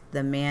far as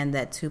the man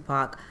that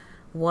Tupac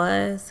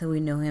was. So we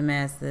knew him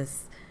as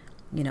this,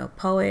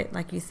 poet,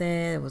 like you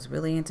said, was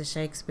really into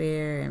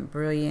Shakespeare and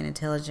brilliant,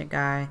 intelligent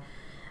guy.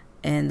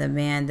 And the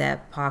man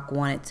that Pac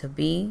wanted to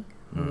be,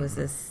 who was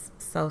this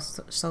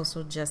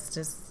social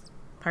justice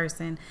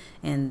person,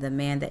 and the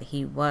man that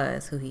he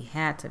was, who he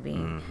had to be,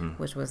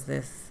 which was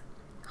this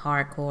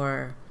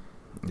hardcore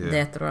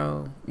death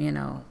row,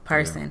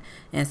 person.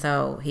 Yeah. And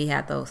so he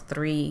had those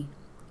three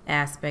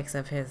aspects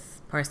of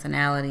his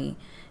personality.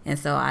 And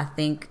so I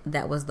think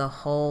that was the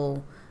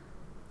whole,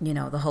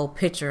 the whole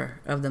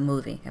picture of the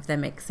movie, if that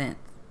makes sense,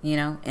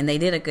 and they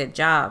did a good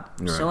job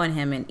showing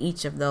him in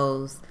each of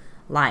those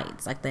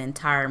lights. Like the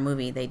entire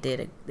movie,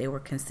 they were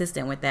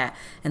consistent with that.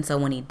 And so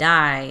when he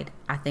died,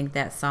 I think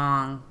that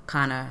song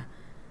kind of,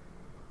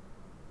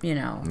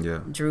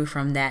 drew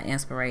from that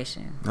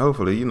inspiration.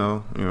 Hopefully,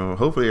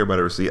 hopefully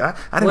everybody will see. I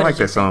didn't like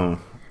that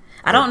song.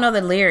 I don't know the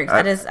lyrics.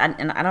 I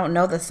don't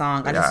know the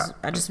song.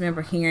 I just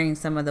remember hearing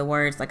some of the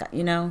words. Like,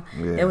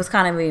 it was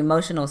kind of an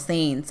emotional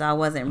scene, so I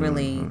wasn't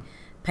really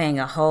paying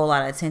a whole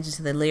lot of attention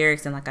to the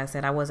lyrics. And like I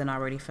said, I wasn't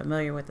already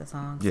familiar with the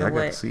song. Yeah, so I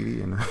got the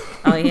CD.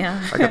 Oh,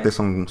 yeah? I got this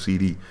song on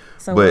CD.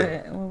 So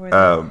but,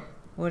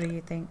 what do you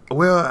think?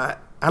 Well,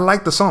 I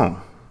like the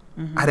song.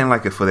 Mm-hmm. I didn't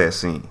like it for that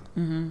scene.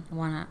 Mm-hmm.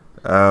 Why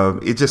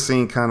not? It just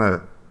seemed kind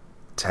of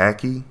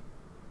tacky.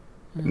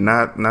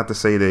 Mm-hmm. Not to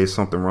say there's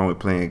something wrong with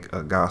playing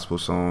a gospel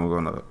song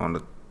on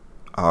the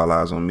All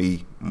Eyez on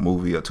Me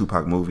movie or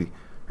Tupac movie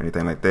or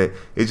anything like that.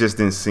 It just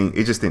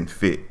didn't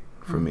fit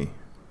for me.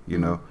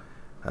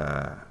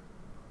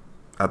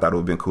 I thought it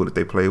would have been cool if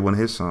they played one of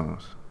his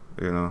songs.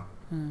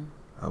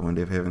 I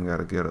wonder if Heaven Got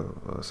a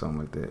Ghetto or something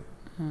like that,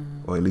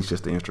 or at least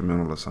just the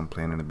instrumental or something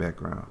playing in the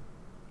background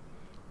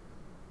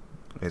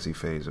as he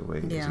fades away,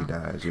 as he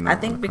dies. I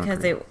think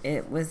because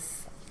it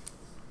was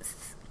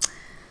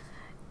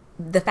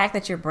the fact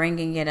that you're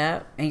bringing it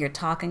up and you're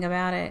talking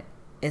about it,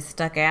 it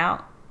stuck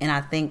out. And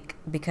I think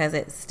because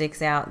it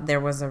sticks out,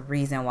 there was a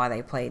reason why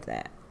they played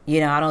that.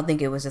 I don't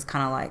think it was just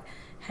kind of like,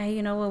 hey,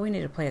 you know what, we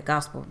need to play a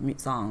gospel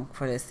song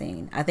for this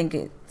scene. I think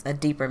it's a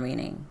deeper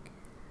meaning.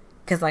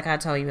 Because like I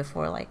told you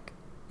before, like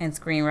in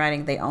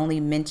screenwriting, they only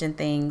mention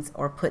things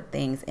or put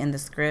things in the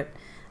script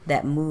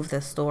that move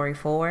the story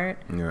forward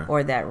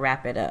or that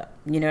wrap it up.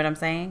 You know what I'm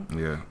saying?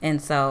 Yeah.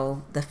 And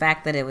so the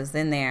fact that it was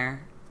in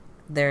there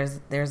there's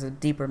a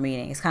deeper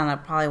meaning. It's kind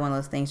of probably one of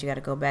those things you got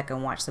to go back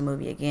and watch the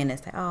movie again and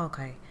say, oh,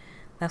 okay,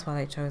 that's why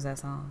they chose that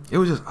song. It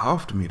was just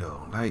off to me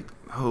though. Like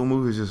the whole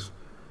movie is just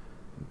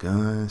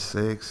gun,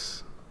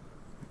 sex,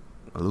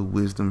 a little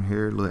wisdom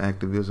here, a little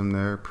activism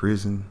there,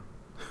 prison,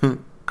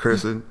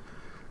 cursing.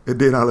 And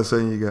then all of a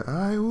sudden you got,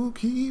 I will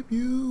keep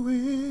you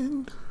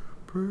in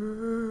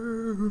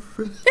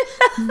perfect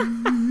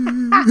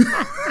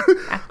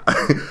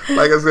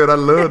Like I said, I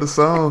love the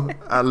song.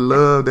 I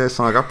love that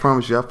song. I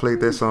promise you, I played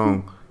that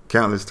song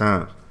countless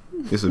times.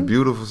 It's a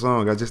beautiful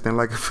song. I just didn't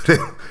like it for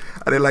that.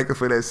 I didn't like it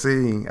for that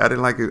scene. I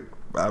didn't like it.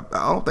 I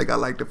don't think I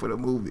liked it for the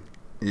movie.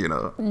 You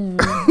know.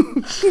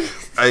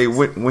 Hey,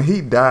 when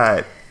he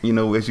died, you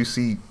know, as you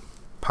see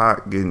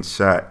Pac getting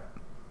shot,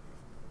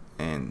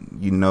 and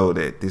you know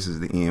that this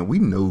is the end. We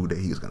know that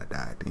he was gonna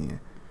die at the end.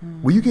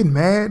 Were you getting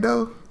mad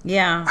though?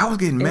 Yeah, I was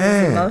getting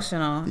mad. It was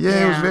emotional.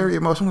 Yeah, it was very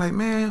emotional. I'm like,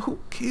 man, who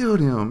killed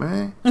him,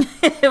 man?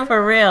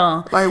 For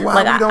real. Like, why?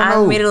 We don't know.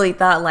 I immediately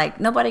thought, like,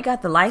 nobody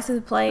got the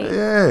license plate.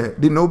 Yeah,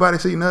 did nobody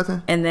see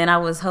nothing? And then I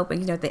was hoping,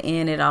 you know, at the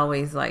end it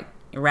always like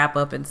wrap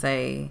up and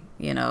say,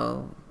 you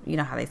know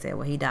how they said,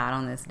 well, he died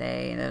on this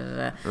day. Da,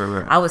 da, da.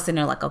 Right. I was sitting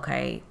there like,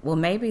 okay, well,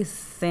 maybe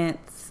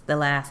since the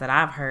last that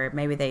I've heard,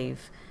 maybe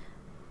they've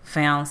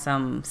found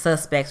some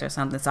suspects or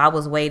something. So I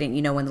was waiting,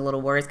 you know, when the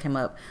little words came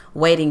up,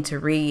 waiting to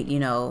read, you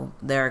know,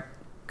 they're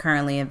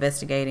currently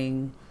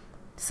investigating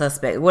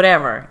suspect,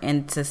 whatever,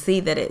 and to see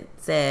that it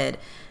said,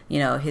 you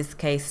know, his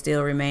case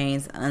still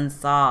remains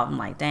unsolved. I'm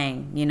like,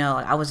 dang, you know,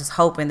 I was just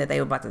hoping that they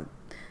were about to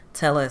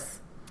tell us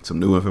some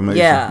new information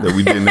that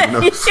we didn't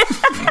know.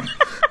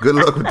 Good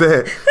luck with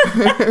that.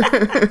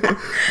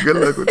 Good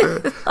luck with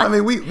that. I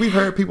mean, we've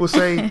heard people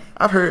say.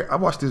 I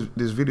watched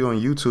this video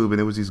on YouTube, and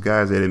it was these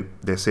guys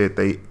that said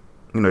they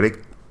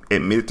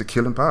admitted to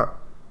killing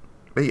Pop.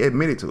 They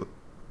admitted to it.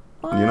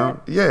 What? You know,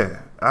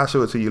 yeah. I'll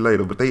show it to you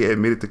later. But they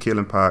admitted to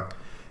killing Pac,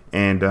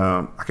 and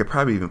I could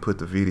probably even put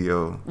the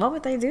video. What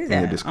would they do in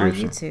that the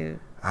description on YouTube?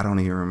 I don't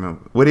even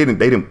remember. Well,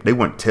 they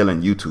weren't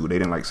telling YouTube. They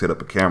didn't like set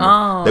up a camera.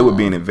 Oh. They were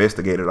being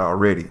investigated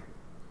already.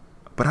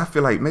 But I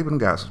feel like maybe them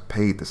guys was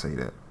paid to say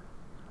that.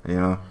 You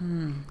know,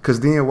 because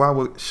then why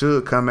would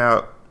Suge come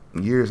out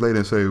years later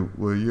and say,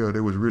 well, yeah,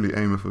 they was really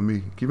aiming for me?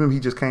 You remember he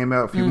just came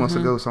out a few months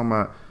ago talking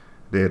about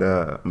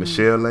that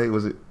Michelle Lay,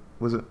 was it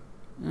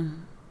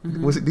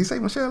did he say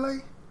Michelle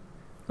Lay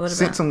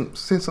sent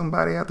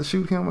somebody out to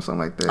shoot him or something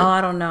like that? Oh, I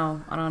don't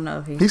know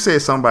if he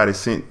said somebody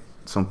sent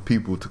some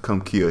people to come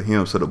kill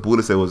him, so the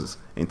bullets that was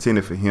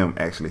intended for him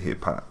actually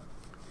hit Pop.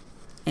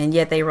 And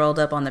yet they rolled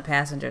up on the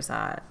passenger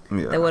side.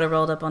 Yeah. They would have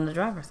rolled up on the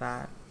driver's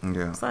side.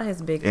 Yeah. I saw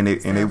his big driving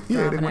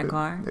that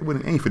car. They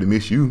wouldn't aim for to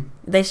miss you.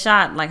 They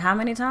shot like how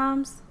many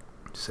times?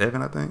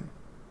 7, I think.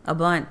 A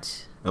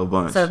bunch.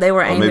 So they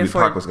were aiming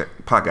for. Maybe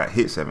Pac got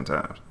hit 7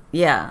 times.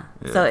 Yeah.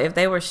 Yeah. So if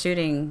they were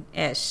shooting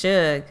at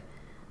Suge,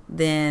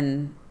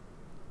 then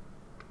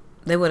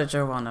they would have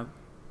drove on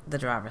the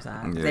driver's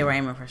side. Yeah. They were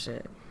aiming for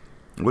Suge.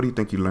 What do you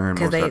think you learned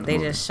most because about the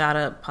movie? just shot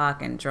up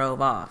Pac and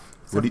drove off.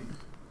 So,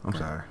 I'm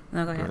sorry.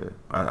 No, go ahead.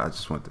 I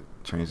just want to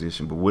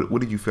transition. But what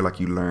did you feel like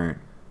you learned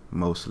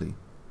mostly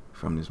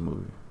from this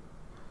movie?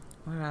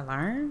 What did I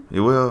learn?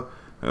 Yeah, well,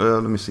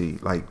 let me see.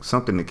 Like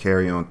something to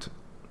carry on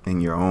in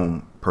your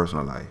own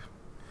personal life.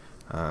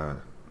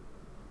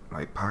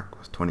 Like Pac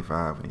was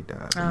 25 when he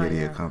died, and yet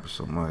he accomplished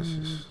so much.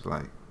 Mm-hmm. It's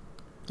like,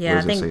 what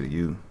does it say to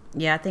you?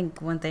 Yeah, I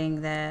think one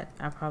thing that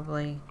I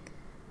probably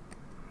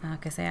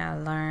could say I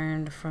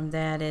learned from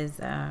that is,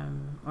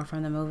 or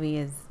from the movie,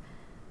 is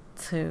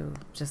to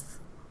just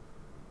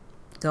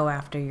go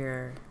after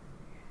your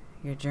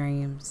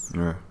dreams.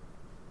 Yeah.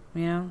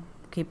 You know,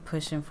 keep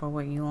pushing for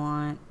what you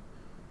want,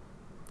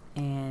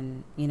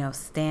 and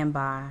stand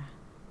by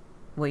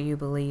what you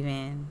believe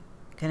in.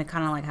 Kind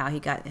of like how he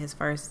got his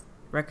first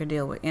record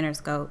deal with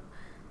Interscope.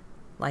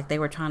 Like they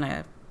were trying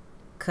to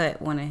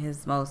cut one of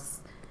his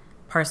most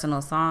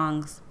personal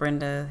songs,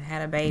 Brenda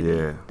Had a Baby.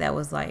 Yeah. That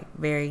was like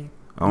very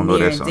I don't know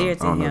near that and song. dear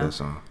to I don't him. know that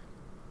song.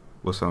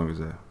 What song is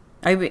that?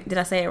 Did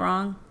I say it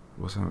wrong?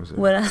 What song is that?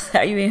 What?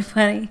 Are you being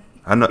funny?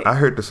 I know. I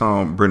heard the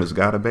song "Brenda's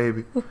Got a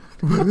Baby."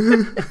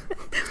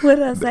 What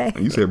did I say?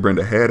 You said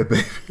Brenda had a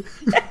baby.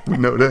 We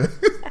know that.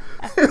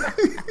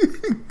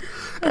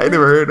 I ain't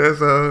never heard that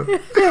song.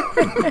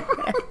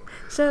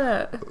 Shut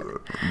up.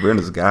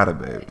 Brenda's got a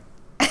baby.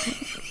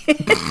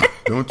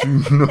 Don't you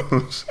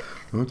know?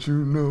 Don't you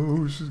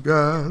know she's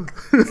got?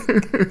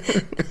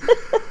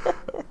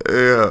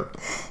 Yeah.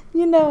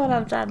 You know what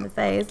I'm trying to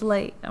say. It's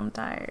late. I'm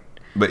tired.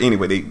 But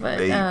anyway, they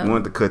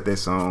wanted to cut that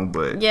song,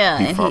 but yeah,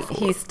 he and fought for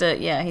he it.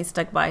 stood. Yeah, he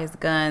stuck by his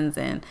guns,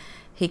 and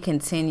he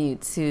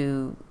continued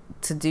to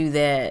do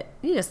that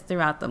just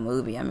throughout the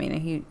movie. I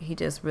mean, he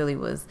just really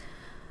was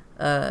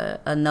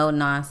a no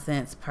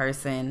nonsense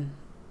person,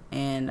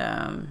 and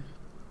I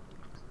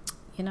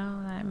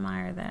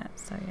admire that.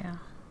 So yeah.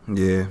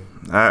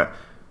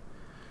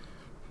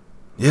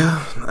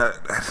 Yeah,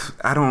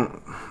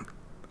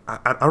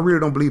 I really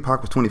don't believe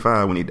Pac was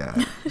 25 when he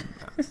died.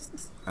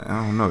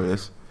 I don't know.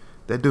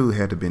 That dude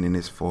had to been in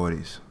his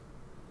 40s.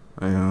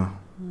 You know.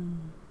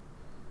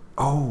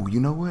 Oh, you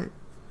know what?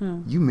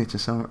 You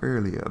mentioned something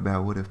earlier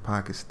about what if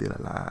Pac is still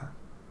alive.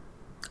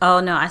 Oh,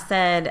 no, I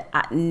said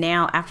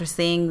now after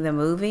seeing the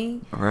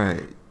movie,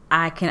 Right.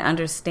 I can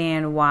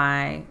understand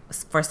why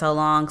for so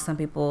long some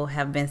people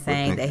have been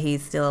saying that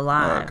he's still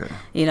alive. Oh, okay.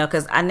 You know,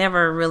 because I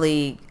never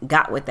really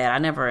got with that. I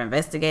never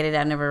investigated.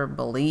 I never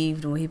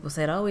believed when people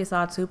said, oh, we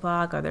saw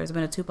Tupac or there's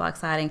been a Tupac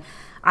sighting.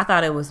 I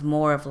thought it was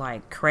more of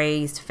like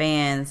crazed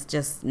fans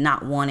just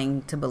not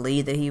wanting to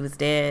believe that he was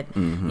dead.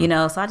 You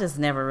know, so I just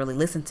never really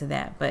listened to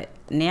that. But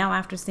now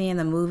after seeing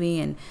the movie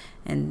and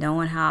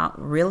knowing how,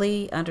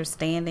 really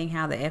understanding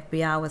how the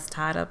FBI was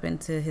tied up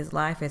into his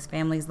life, his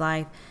family's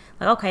life,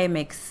 like, okay, it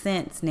makes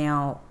sense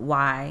now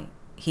why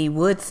he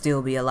would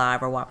still be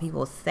alive or why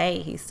people say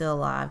he's still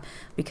alive,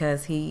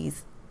 because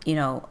he's, you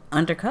know,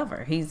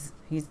 undercover. He's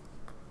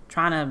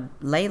trying to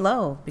lay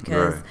low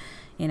because, right.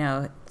 you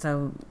know,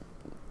 so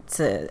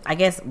to, I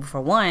guess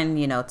for one,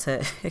 you know,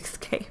 to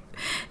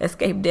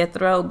escape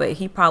death row, but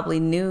he probably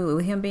knew,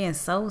 him being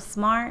so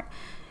smart,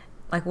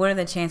 like what are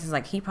the chances,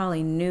 like he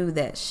probably knew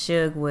that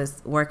Suge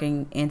was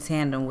working in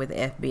tandem with the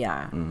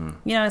FBI.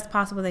 You know, it's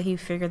possible that he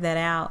figured that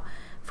out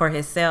for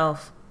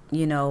himself.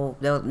 You know,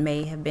 that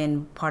may have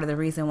been part of the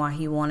reason why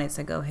he wanted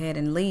to go ahead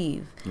and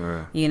leave.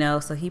 Right. You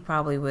know, so he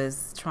probably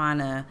was trying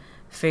to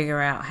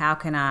figure out how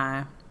can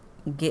I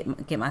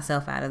get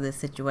myself out of this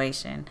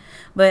situation.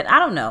 But I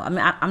don't know. I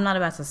mean, I'm not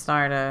about to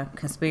start a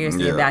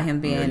conspiracy about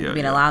him being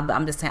alive, but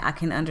I'm just saying I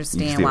can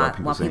understand why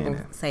people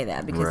say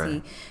that,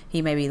 because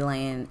he may be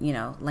laying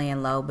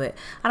low. But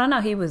I don't know.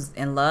 He was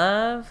in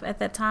love at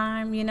that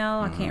time. You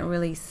know, I can't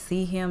really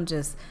see him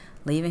just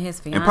leaving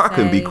his fiance. And Pac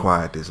couldn't be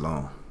quiet this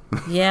long.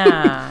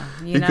 Yeah,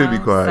 you know, could be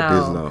quiet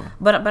this long.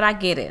 But I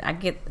get it. I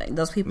get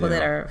those people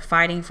that are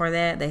fighting for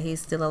that he's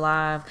still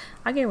alive.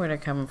 I get where they're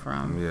coming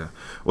from. Yeah.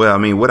 Well, I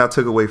mean, what I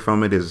took away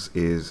from it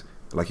is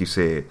like you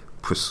said,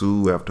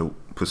 pursue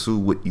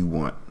what you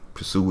want,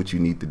 pursue what you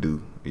need to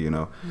do. You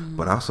know,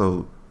 but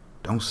also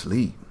don't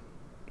sleep.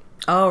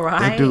 Oh, right.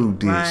 That dude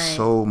did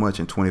so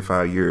much in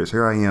 25 years.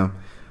 Here I am,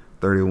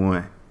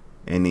 31,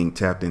 and then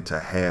tapped into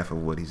half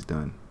of what he's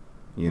done.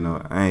 You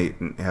know, I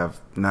have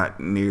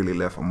not nearly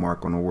left a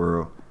mark on the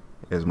world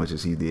as much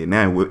as he did.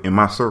 Now, in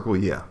my circle,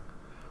 yeah.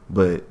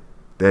 But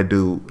that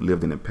dude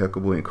lived an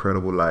impeccable,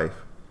 incredible life.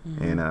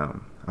 And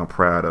I'm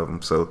proud of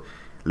him. So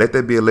let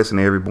that be a lesson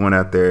to everyone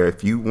out there.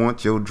 If you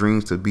want your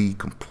dreams to be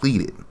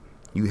completed,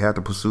 you have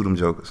to pursue them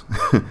jokers.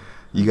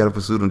 You got to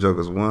pursue them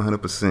jokers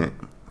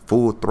 100%.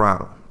 Full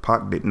throttle.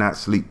 Pac did not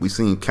sleep. We've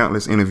seen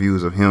countless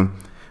interviews of him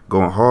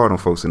going hard on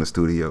folks in the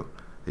studio,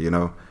 you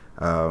know.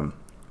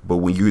 But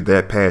when you're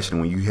that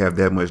passionate, when you have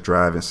that much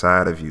drive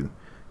inside of you,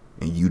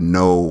 and you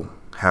know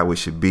how it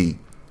should be,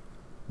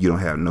 you don't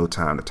have no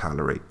time to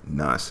tolerate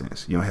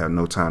nonsense. You don't have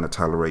no time to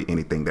tolerate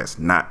anything that's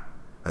not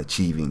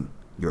achieving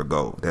your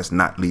goal, that's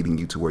not leading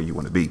you to where you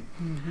want to be.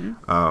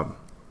 I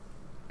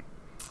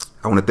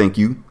want to thank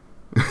you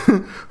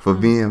for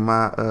being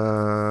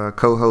my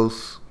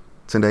co-host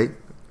today.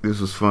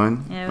 This was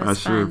fun. Yeah, it was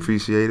sure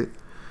appreciate it.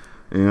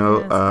 You know,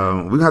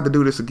 we're going to have to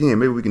do this again.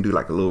 Maybe we can do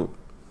like a little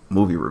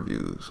movie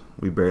reviews.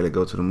 We barely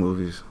go to the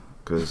movies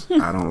because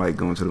I don't like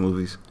going to the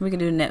movies. We can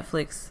do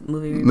Netflix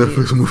movie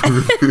reviews.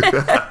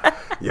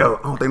 Yo,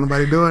 I don't think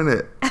nobody doing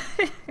that.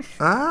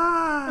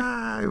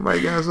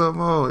 Everybody got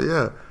something on.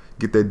 Yeah,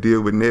 get that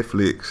deal with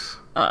Netflix.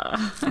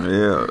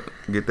 Yeah,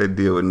 get that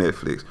deal with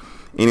Netflix.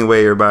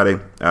 Anyway, everybody,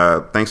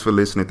 thanks for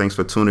listening. Thanks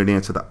for tuning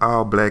in to the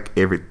All Black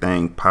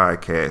Everything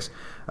podcast.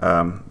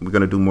 We're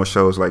gonna do more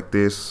shows like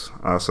this.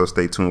 Also,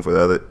 stay tuned for the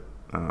other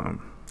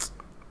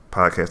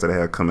podcast that I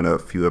have coming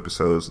up, a few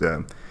episodes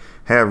that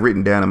I have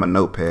written down in my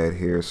notepad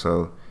here.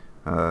 So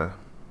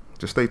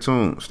just stay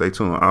tuned.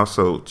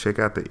 Also, check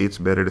out the It's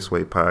Better This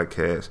Way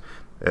podcast.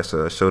 That's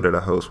a show that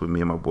I host with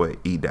me and my boy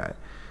E.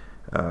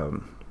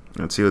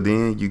 Until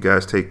then, you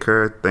guys take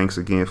care. Thanks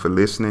again for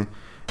listening.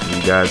 And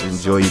you guys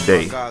enjoy your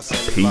day.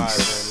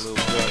 Peace.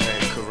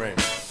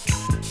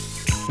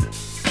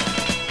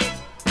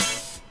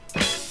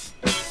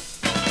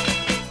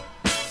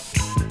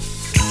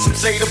 Some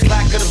say the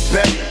blacker the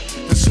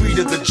better, the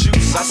sweeter the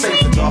juice. I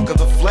say the darker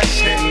the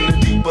flesh and the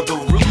deeper the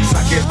roots.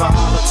 I give a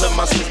holler to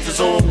my sisters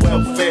on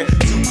welfare.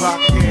 Tupac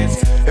kids,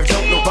 if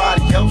don't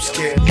nobody else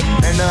care.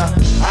 And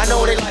I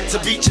know they like to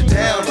beat you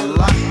down a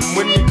lot. And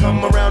when you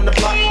come around the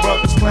block,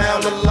 brothers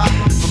clown a lot.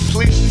 But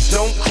please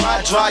don't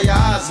cry, dry your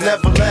eyes,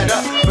 never let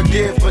up.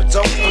 Forgive but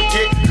don't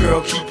forget,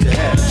 girl, keep your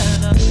head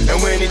up.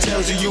 And when he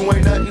tells you you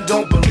ain't nothing,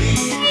 don't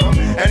believe him.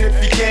 And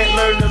if you can't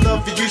learn to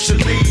love you, you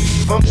should leave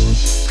him.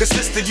 Cause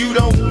sister, you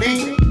don't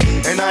need him.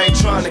 And I ain't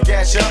trying to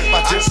gas you up,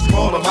 I just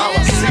call him how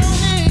I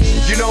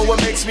see. You know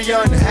what makes me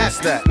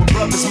unhappy? That when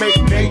brothers make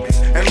babies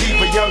and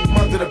leave a young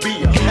mother to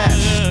be a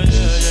pastor.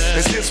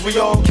 And since we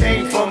all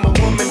came from a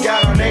woman,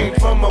 got our name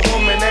from a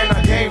woman, and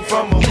I came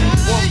from a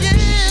woman.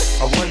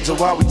 I wonder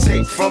why we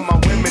take from our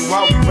women,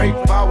 why we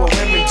rape our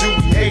women, do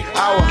we hate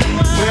our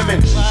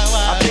women?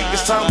 I think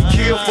it's time to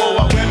kill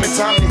for our women,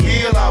 time to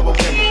heal our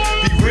women,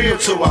 be real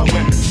to our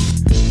women.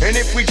 And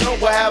if we don't,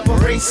 we'll have a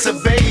race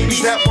of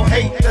babies that will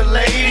hate the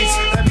ladies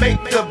that make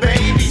the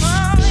babies.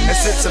 And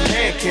since a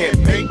man can't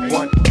make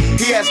one,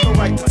 he has no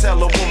right to tell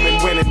a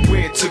woman when and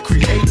where to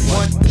create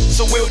one.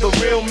 So will the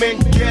real men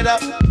get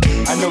up?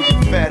 I know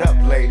you're fed up,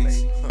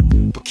 ladies,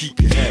 but keep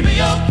your head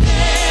up.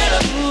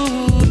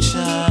 Ooh,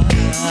 child.